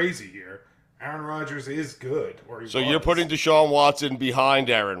crazy here. Aaron Rodgers is good. So you're putting Deshaun Watson behind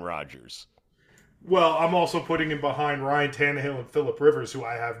Aaron Rodgers. Well, I'm also putting him behind Ryan Tannehill and Phillip Rivers, who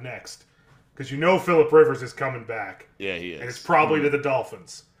I have next. Because Phillip Rivers is coming back. Yeah, he is. And it's probably to the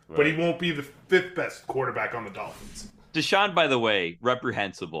Dolphins. Right. But he won't be the 5th best quarterback on the Dolphins. Deshaun, by the way,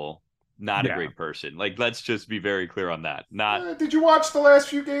 reprehensible. Not a great person. Like, let's just be very clear on that. Not. Did you watch the last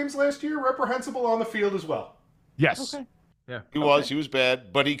few games last year? Reprehensible on the field as well. Yes. Okay. Yeah, he was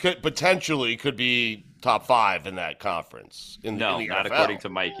bad, but he could potentially be top 5 in that conference. No, in the not NFL. according to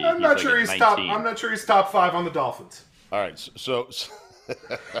Mikey. I'm not like sure at he's 19. top. I'm not sure he's top 5 on the Dolphins. All right, so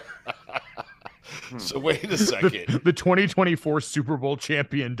wait a second. The 2024 Super Bowl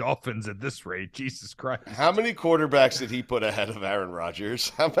champion Dolphins at this rate, Jesus Christ! How many quarterbacks did he put ahead of Aaron Rodgers?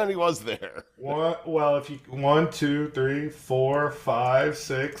 How many was there? Well, if you 1, 2, 3, 4, 5,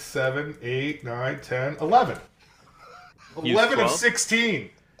 6, 7, 8, 9, 10, 11. 11 of 16.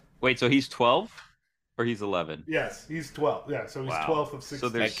 Wait, so he's 12 or he's 11? Yes, he's 12. Yeah, so he's 12 of 16.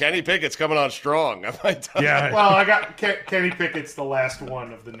 So And Kenny Pickett's coming on strong. I might tell you. Well, I got Kenny Pickett's the last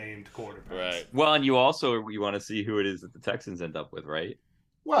one of the named quarterbacks. Right. Well, and you want to see who it is that the Texans end up with, right?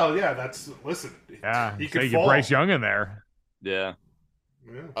 Well, yeah, listen. Yeah, he so could you fall. get Bryce Young in there. Yeah.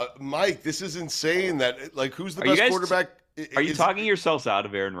 Mike, this is insane. Who's the Are you best guys quarterback? Are you talking yourselves out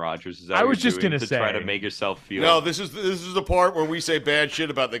of Aaron Rodgers? Is that I what was you're just doing gonna to say. try to make yourself feel. No, this is the part where we say bad shit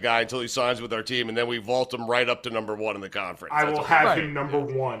about the guy until he signs with our team, and then we vault him right up to number 1 in the conference. I That's will what have we do. him number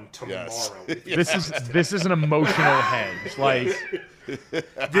 1 tomorrow. Yes. This is an emotional hedge. Like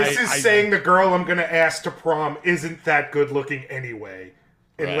This is saying the girl I'm going to ask to prom isn't that good looking anyway,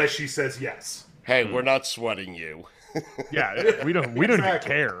 unless Right. she says yes. Hey, we're not sweating you. Yeah, we don't even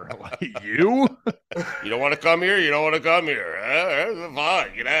care. Like, you don't want to come here. You don't want to come here.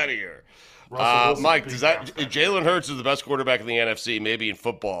 Fine, get out of here. Mike, Jalen Hurts is the best quarterback in the NFC, maybe in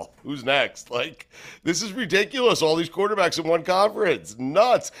football. Who's next? Like, this is ridiculous. All these quarterbacks in one conference,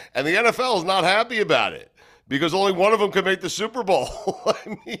 nuts, and the NFL is not happy about it because only one of them can make the Super Bowl.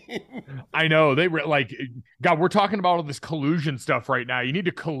 I know God, we're talking about all this collusion stuff right now. You need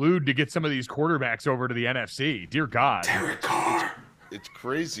to collude to get some of these quarterbacks over to the NFC. Dear God. Derek Carr. It's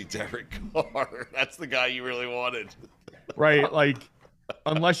crazy, Derek Carr. That's the guy you really wanted. Right? Like,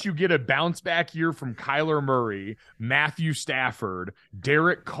 unless you get a bounce back year from Kyler Murray, Matthew Stafford,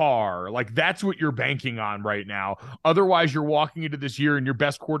 Derek Carr, like that's what you're banking on right now. Otherwise, you're walking into this year and your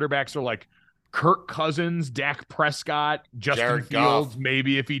best quarterbacks are like Kirk Cousins, Dak Prescott, Justin Jared Fields, Goff.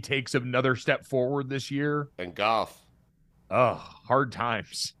 maybe if he takes another step forward this year. And Goff. Oh, hard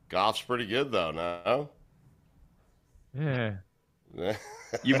times. Goff's pretty good, though, no? Yeah.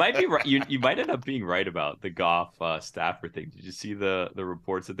 You might be right. You might end up being right about the Goff Stafford thing. Did you see the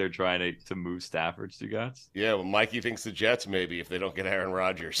reports that they're trying to move Stafford to Guts? Yeah, well, Mikey thinks the Jets maybe if they don't get Aaron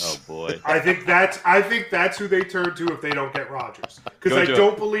Rodgers. Oh boy, I think that's who they turn to if they don't get Rodgers. Because I Joe.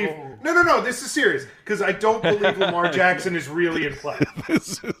 don't believe. No. This is serious. Because I don't believe Lamar Jackson is really in play.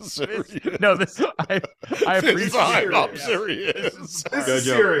 This is serious. No, I appreciate I'm serious. This is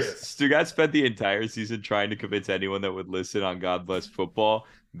serious. Stugat spent the entire season trying to convince anyone that would listen on God Bless Football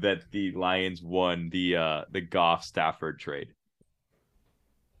that the Lions won the Goff Stafford trade.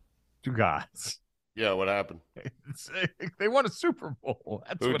 Two guys. Yeah, what happened? They won a Super Bowl.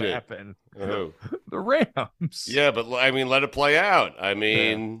 That's Who what did? happened. Who? The Rams. Yeah, but I mean, let it play out. I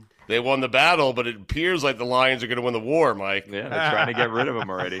mean, they won the battle, but it appears like the Lions are going to win the war, Mike. Yeah, they're trying to get rid of him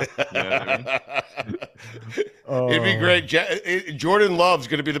already. You know what I mean? It'd be great. Jordan Love's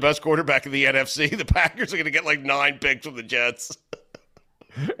going to be the best quarterback in the NFC. The Packers are going to get like 9 picks from the Jets.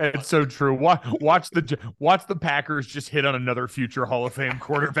 It's so true. Watch the Packers just hit on another future Hall of Fame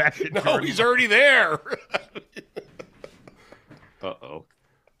quarterback. No, he's already there. Uh-oh.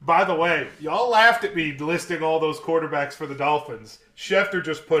 By the way, y'all laughed at me listing all those quarterbacks for the Dolphins. Schefter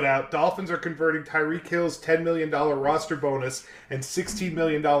just put out, Dolphins are converting Tyreek Hill's $10 million roster bonus and $16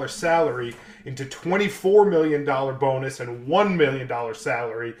 million salary into $24 million bonus and $1 million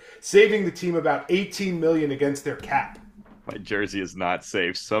salary, saving the team about $18 million against their cap. My jersey is not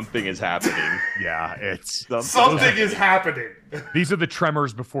safe. Something is happening. Yeah, it's something is happening. These are the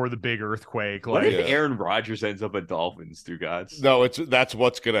tremors before the big earthquake. What if Aaron Rodgers ends up at Dolphins, two guys? No, that's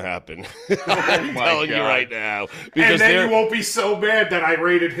what's going to happen. I'm telling you right now. And then you won't be so mad that I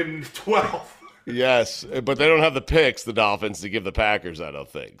rated him 12. Yes, but they don't have the picks, the Dolphins, to give the Packers, I don't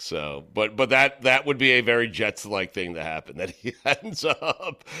think. So, but that would be a very Jets-like thing to happen, that he ends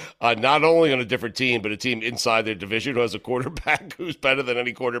up not only on a different team, but a team inside their division who has a quarterback who's better than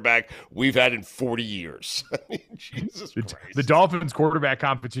any quarterback we've had in 40 years. I mean, Jesus Christ. The Dolphins quarterback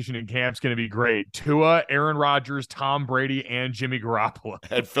competition in camp's going to be great. Tua, Aaron Rodgers, Tom Brady, and Jimmy Garoppolo.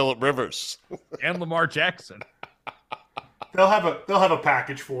 And Phillip Rivers. And Lamar Jackson. They'll have a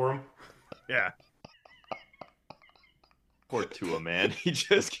package for him. Yeah. Poor Tua, man. He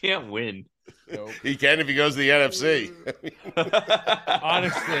just can't win. Nope. He can if he goes to the NFC.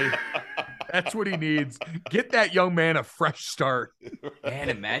 Honestly, that's what he needs. Get that young man a fresh start. Man,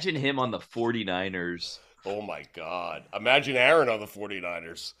 imagine him on the 49ers. Oh, my God. Imagine Aaron on the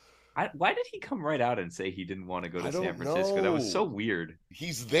 49ers. Why did he come right out and say he didn't want to go to San Francisco? know. That was so weird.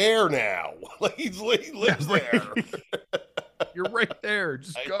 He's there now. Like he lives there. You're right there.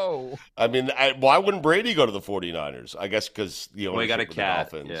 Just go. I mean, why wouldn't Brady go to the 49ers? I guess because the Well, he got a ownership of the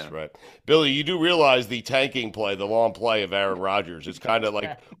cat, Dolphins, yeah. right? Billy, you do realize the tanking play, the long play of Aaron Rodgers. It's kind of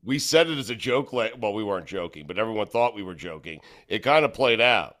like we said it as a joke. Well, we weren't joking, but everyone thought we were joking. It kind of played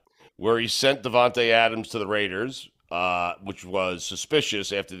out where he sent Devontae Adams to the Raiders, which was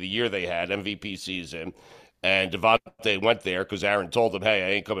suspicious after the year they had, MVP season. And Devontae went there because Aaron told him, hey, I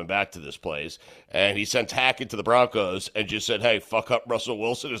ain't coming back to this place. And he sent Hackett to the Broncos and just said, hey, fuck up Russell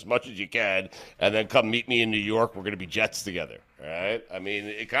Wilson as much as you can, and then come meet me in New York. We're going to be Jets together. All right? I mean,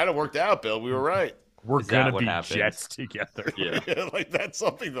 it kind of worked out, Bill. We were right. We're going to be Jets together. Yeah. Like, that's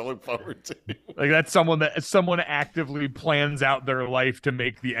something to look forward to. Like, that's someone actively plans out their life to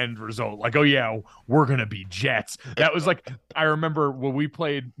make the end result. Like, oh, yeah, we're going to be Jets. That was like, I remember when we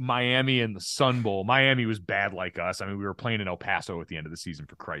played Miami in the Sun Bowl. Miami was bad like us. I mean, we were playing in El Paso at the end of the season,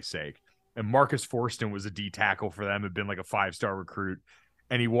 for Christ's sake. And Marcus Forston was a D tackle for them, had been like a 5-star recruit.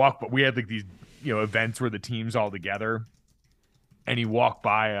 And he walked, but we had like these, events where the team's all together. And he walked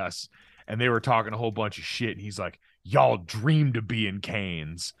by us. And they were talking a whole bunch of shit. And he's like, y'all dreamed of being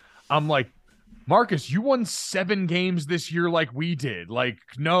Canes. I'm like, Marcus, you won 7 games this year like we did. Like,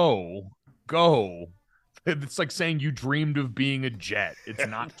 no, go. It's like saying you dreamed of being a Jet. It's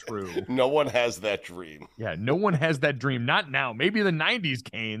not true. No one has that dream. Yeah, no one has that dream. Not now. Maybe the 90s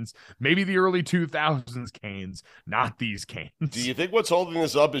Canes. Maybe the early 2000s Canes. Not these Canes. Do you think what's holding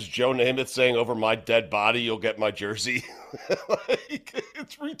this up is Joe Namath saying, over my dead body, you'll get my jersey? Like,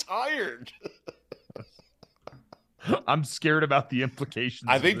 it's retired. I'm scared about the implications.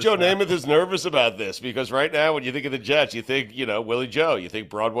 I think Joe Namath is nervous about this because right now, when you think of the Jets, you think, Willie Joe, you think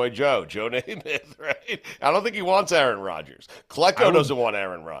Broadway Joe, Joe Namath, right? I don't think he wants Aaron Rodgers. Klecko doesn't want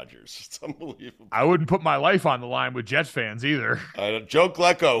Aaron Rodgers. It's unbelievable. I wouldn't put my life on the line with Jets fans either. Joe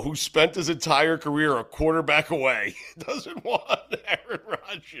Klecko, who spent his entire career a quarterback away, doesn't want Aaron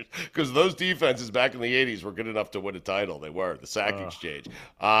Rodgers because those defenses back in the 80s were good enough to win a title. They were, the sack exchange.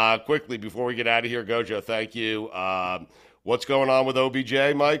 Quickly, before we get out of here, Gojo, thank you. What's going on with OBJ,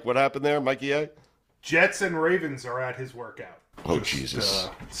 Mike? What happened there, Mikey A? Jets and Ravens are at his workout. Oh, Jesus.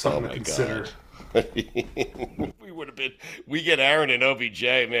 Something to consider. We get Aaron and OBJ,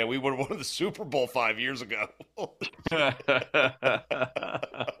 man. We would have won the Super Bowl 5 years ago.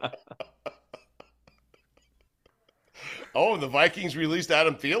 Oh, the Vikings released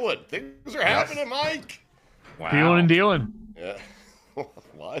Adam Thielen. Things are happening, Mike. Wow. Thielen and dealing. Yeah.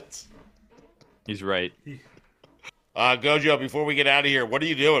 What? He's right. Gojo, before we get out of here, what are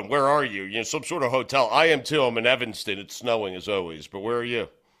you doing? Where are you? You know, some sort of hotel. I am too. I'm in Evanston. It's snowing as always, but where are you?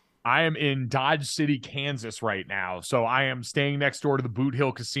 I am in Dodge City, Kansas right now. So I am staying next door to the Boot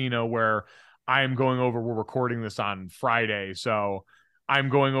Hill Casino where I am going over. We're recording this on Friday. So I'm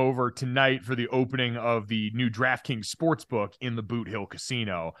going over tonight for the opening of the new DraftKings Sportsbook in the Boot Hill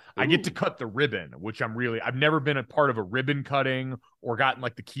Casino. Ooh. I get to cut the ribbon, which I've never been a part of a ribbon cutting or gotten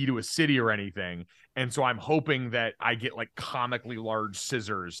like the key to a city or anything. And so I'm hoping that I get like comically large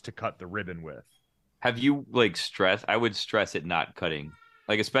scissors to cut the ribbon with. Have you I would stress it not cutting,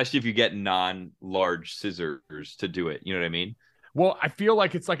 like, especially if you get non-large scissors to do it. You know what I mean? Well, I feel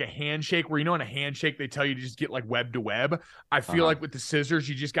like it's like a handshake where, in a handshake, they tell you to just get like web to web. I feel like with the scissors,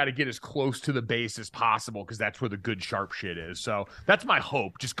 you just got to get as close to the base as possible because that's where the good sharp shit is. So that's my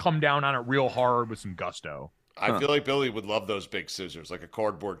hope. Just come down on it real hard with some gusto. I feel like Billy would love those big scissors, like a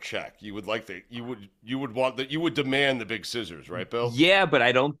cardboard check. You would like you would demand the big scissors, right, Bill? Yeah, but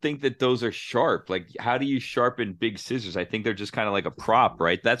I don't think that those are sharp. Like, how do you sharpen big scissors? I think they're just kind of like a prop,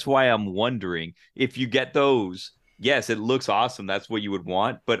 right? That's why I'm wondering if you get those. Yes, it looks awesome. That's what you would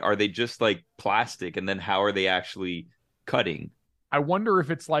want. But are they just like plastic? And then how are they actually cutting? I wonder if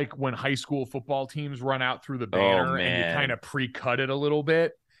it's like when high school football teams run out through the banner and you kind of pre-cut it a little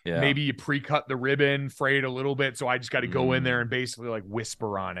bit. Yeah. Maybe you pre-cut the ribbon, fray it a little bit. So I just got to go in there and basically like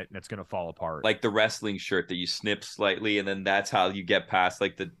whisper on it and it's going to fall apart. Like the wrestling shirt that you snip slightly. And then that's how you get past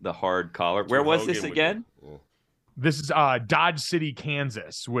like the hard collar. Where was this again? This is Dodge City,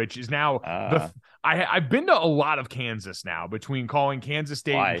 Kansas, which is now I've been to a lot of Kansas now between calling Kansas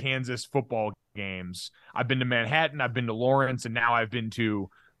State and Kansas football games. I've been to Manhattan, I've been to Lawrence, and now I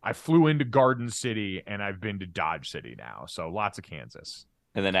flew into Garden City and I've been to Dodge City now. So lots of Kansas.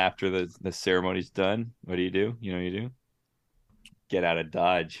 And then after the ceremony's done, what do? You know what you do? Get out of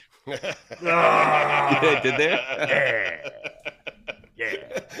Dodge. Did there?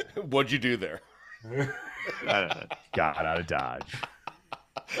 Yeah. What'd you do there? Got out of Dodge.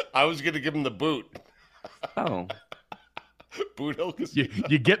 I was going to give him the boot. Oh. Boot Hill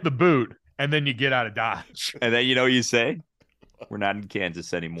You get the boot, and then you get out of Dodge. And then you say, we're not in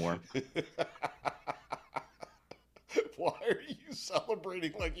Kansas anymore. Why are you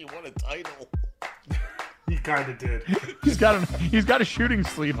celebrating like you won a title? He kind of did. He's got a shooting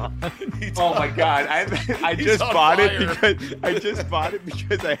sleeve on. Oh my God! I just bought it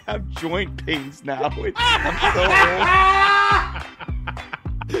because I have joint pains now. I'm so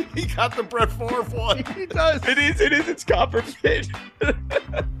old. He got the Brett Favre one. He does. It is. It's copper fit.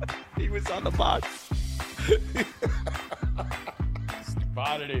 He was on the box.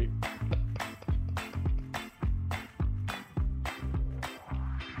 Stupidity.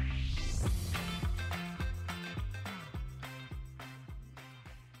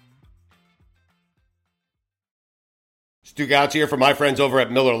 Stu Gouts here from my friends over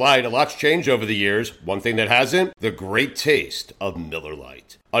at Miller Lite. A lot's changed over the years. One thing that hasn't, the great taste of Miller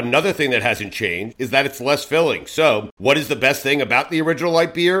Lite. Another thing that hasn't changed is that it's less filling. So, what is the best thing about the original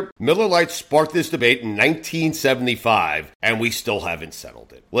light beer? Miller Lite sparked this debate in 1975, and we still haven't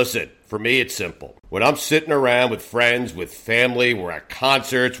settled it. Listen, for me, it's simple. When I'm sitting around with friends, with family, we're at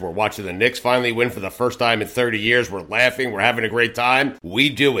concerts, we're watching the Knicks finally win for the first time in 30 years, we're laughing, we're having a great time, we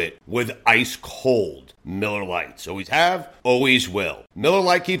do it with ice cold Miller Lites. Always have, always will. Miller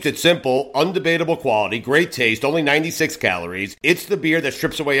Lite keeps it simple, undebatable quality, great taste, only 96 calories. It's the beer that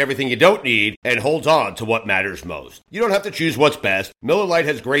strips away everything you don't need and holds on to what matters most. You don't have to choose what's best. Miller Lite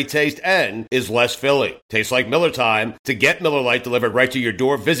has great taste and is less filling. Tastes like Miller time. To get Miller Lite delivered right to your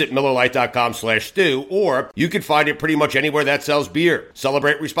door, visit MillerLite.com/stew, or you can find it pretty much anywhere that sells beer.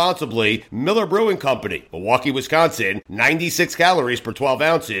 Celebrate responsibly. Miller Brewing Company, Milwaukee, Wisconsin. 96 calories per 12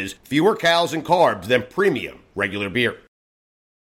 ounces. Fewer calories and carbs than premium regular beer.